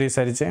डिस्कशन करी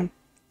सारिचे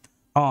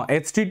हां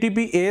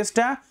HTTP S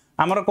टा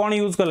हमर कोन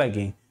यूज कला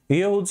कि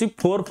ये होची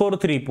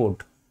 443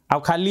 पोर्ट आ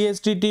खाली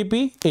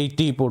HTTP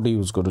 80 पोर्ट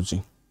यूज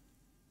करूची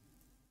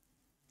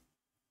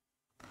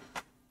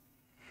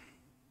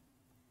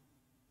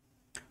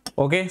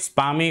ओके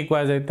स्पैमिंग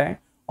कहा जाता है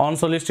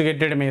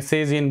अनसोलिसिटेटेड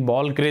मैसेज इन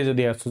बल्क रे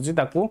जदी आसुची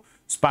ताको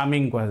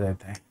स्पैमिंग कहा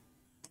जाता है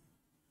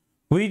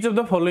Which of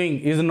the following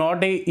is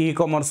not a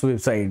e-commerce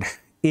website?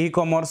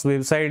 E-commerce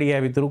website या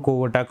भितर को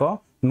गोटा को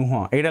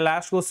नुह एटा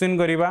लास्ट क्वेश्चन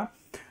करिबा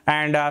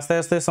एंड आस्ते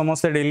आस्ते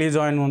समस्त डेली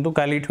जॉइन होंतु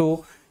काली ठू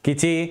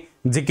किछि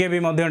जीके भी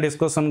मध्य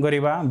डिस्कशन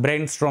करिबा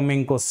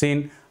ब्रेनस्टॉर्मिंग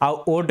क्वेश्चन आ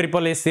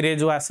OSSC रे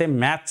जो आसे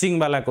मैचिंग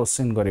वाला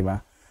क्वेश्चन करिबा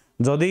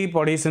जदी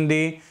पढी संदी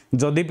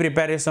जदी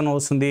प्रिपरेशन हो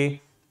संदी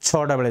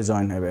 6टा बेले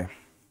जॉइन हेबे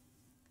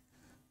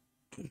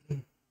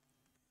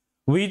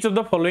Which of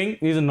the following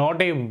is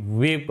not a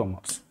web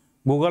commerce?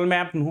 Google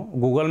map नु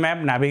गूगल मैप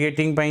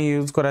नेविगेटिंग पे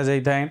यूज करा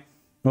जाता है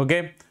ओके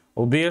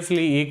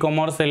ओबियसली ई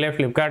कॉमर्स हेले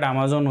फ्लिपकार्ट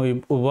अमेज़न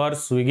उबर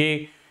स्विगी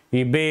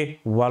ईबे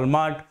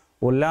वॉलमार्ट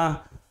ओला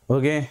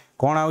ओके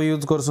कोन आ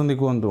यूज करसुंदी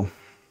कोंतु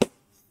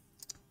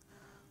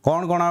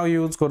कोन आ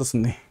यूज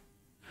करसुंदी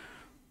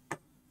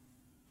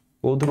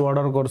कोथु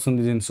ऑर्डर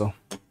करसुंदी जिंसो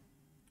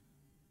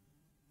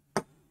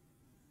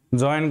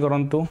जॉइन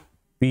करंतु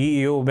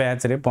PEO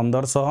बैच रे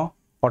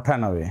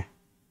 1598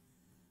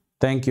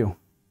 thank you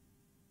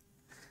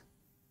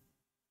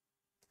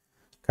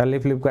खाली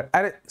फ्लिपकार्ट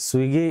अरे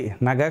स्विगी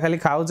नागा खाली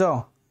खाऊ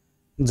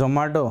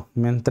जोमाटो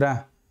मिंत्रा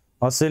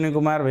अश्विनी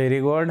कुमार वेरी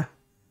गुड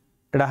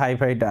एटा हाई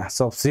फाइटा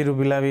सबसी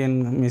रुपिला भी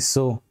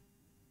मिसो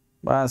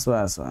बस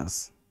बस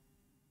बस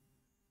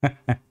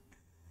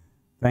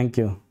थैंक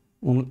यू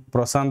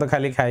प्रशांत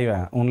खाली खाइबा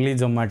ओनली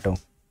जोमाटो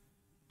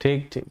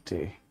ठीक ठीक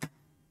ठीक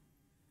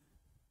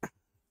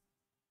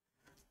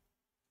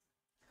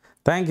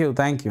थैंक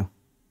यू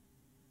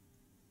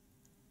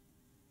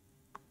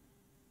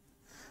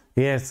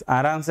यस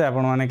आराम से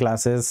आपण माने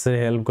क्लासेस से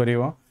हेल्प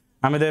करिवो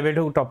आमे तो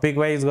एबेठू टॉपिक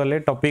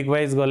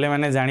वाइज गले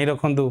माने जानी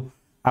रखंतु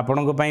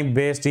आपण को पई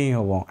बेस्ट ही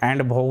होबो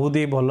एंड बहुत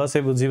ही भलो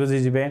से बुझी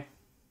जिबे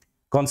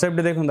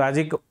कांसेप्ट देखंतु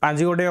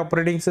आज गोटे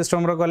ऑपरेटिंग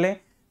सिस्टम रो गले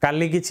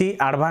काली किछि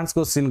एडवांस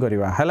क्वेश्चन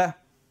करिवा हला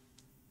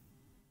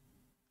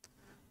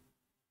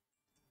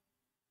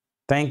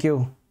thank you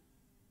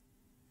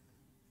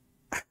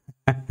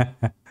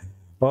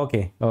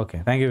okay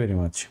thank you very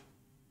much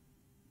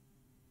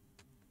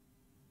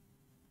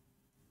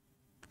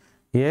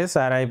yes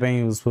RI पे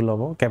यूजफुल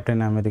हो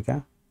captain America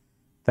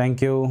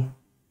thank you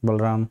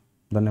Balram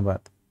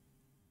धन्यवाद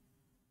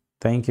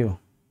थैंक यू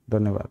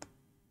धन्यवाद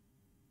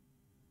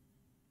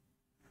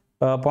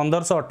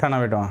 1598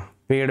 टका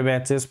पेड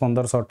बैचेस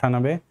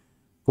 1598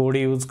 कोड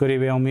यूज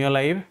करेंगे अमिया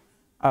लाइव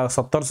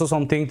 1700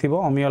 समथिंग थी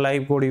अमिया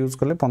लाइव कोड यूज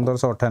कले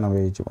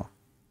 1598 हो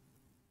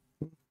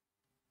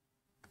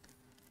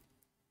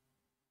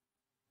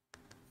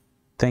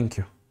थैंक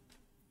यू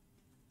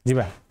जी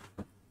बा।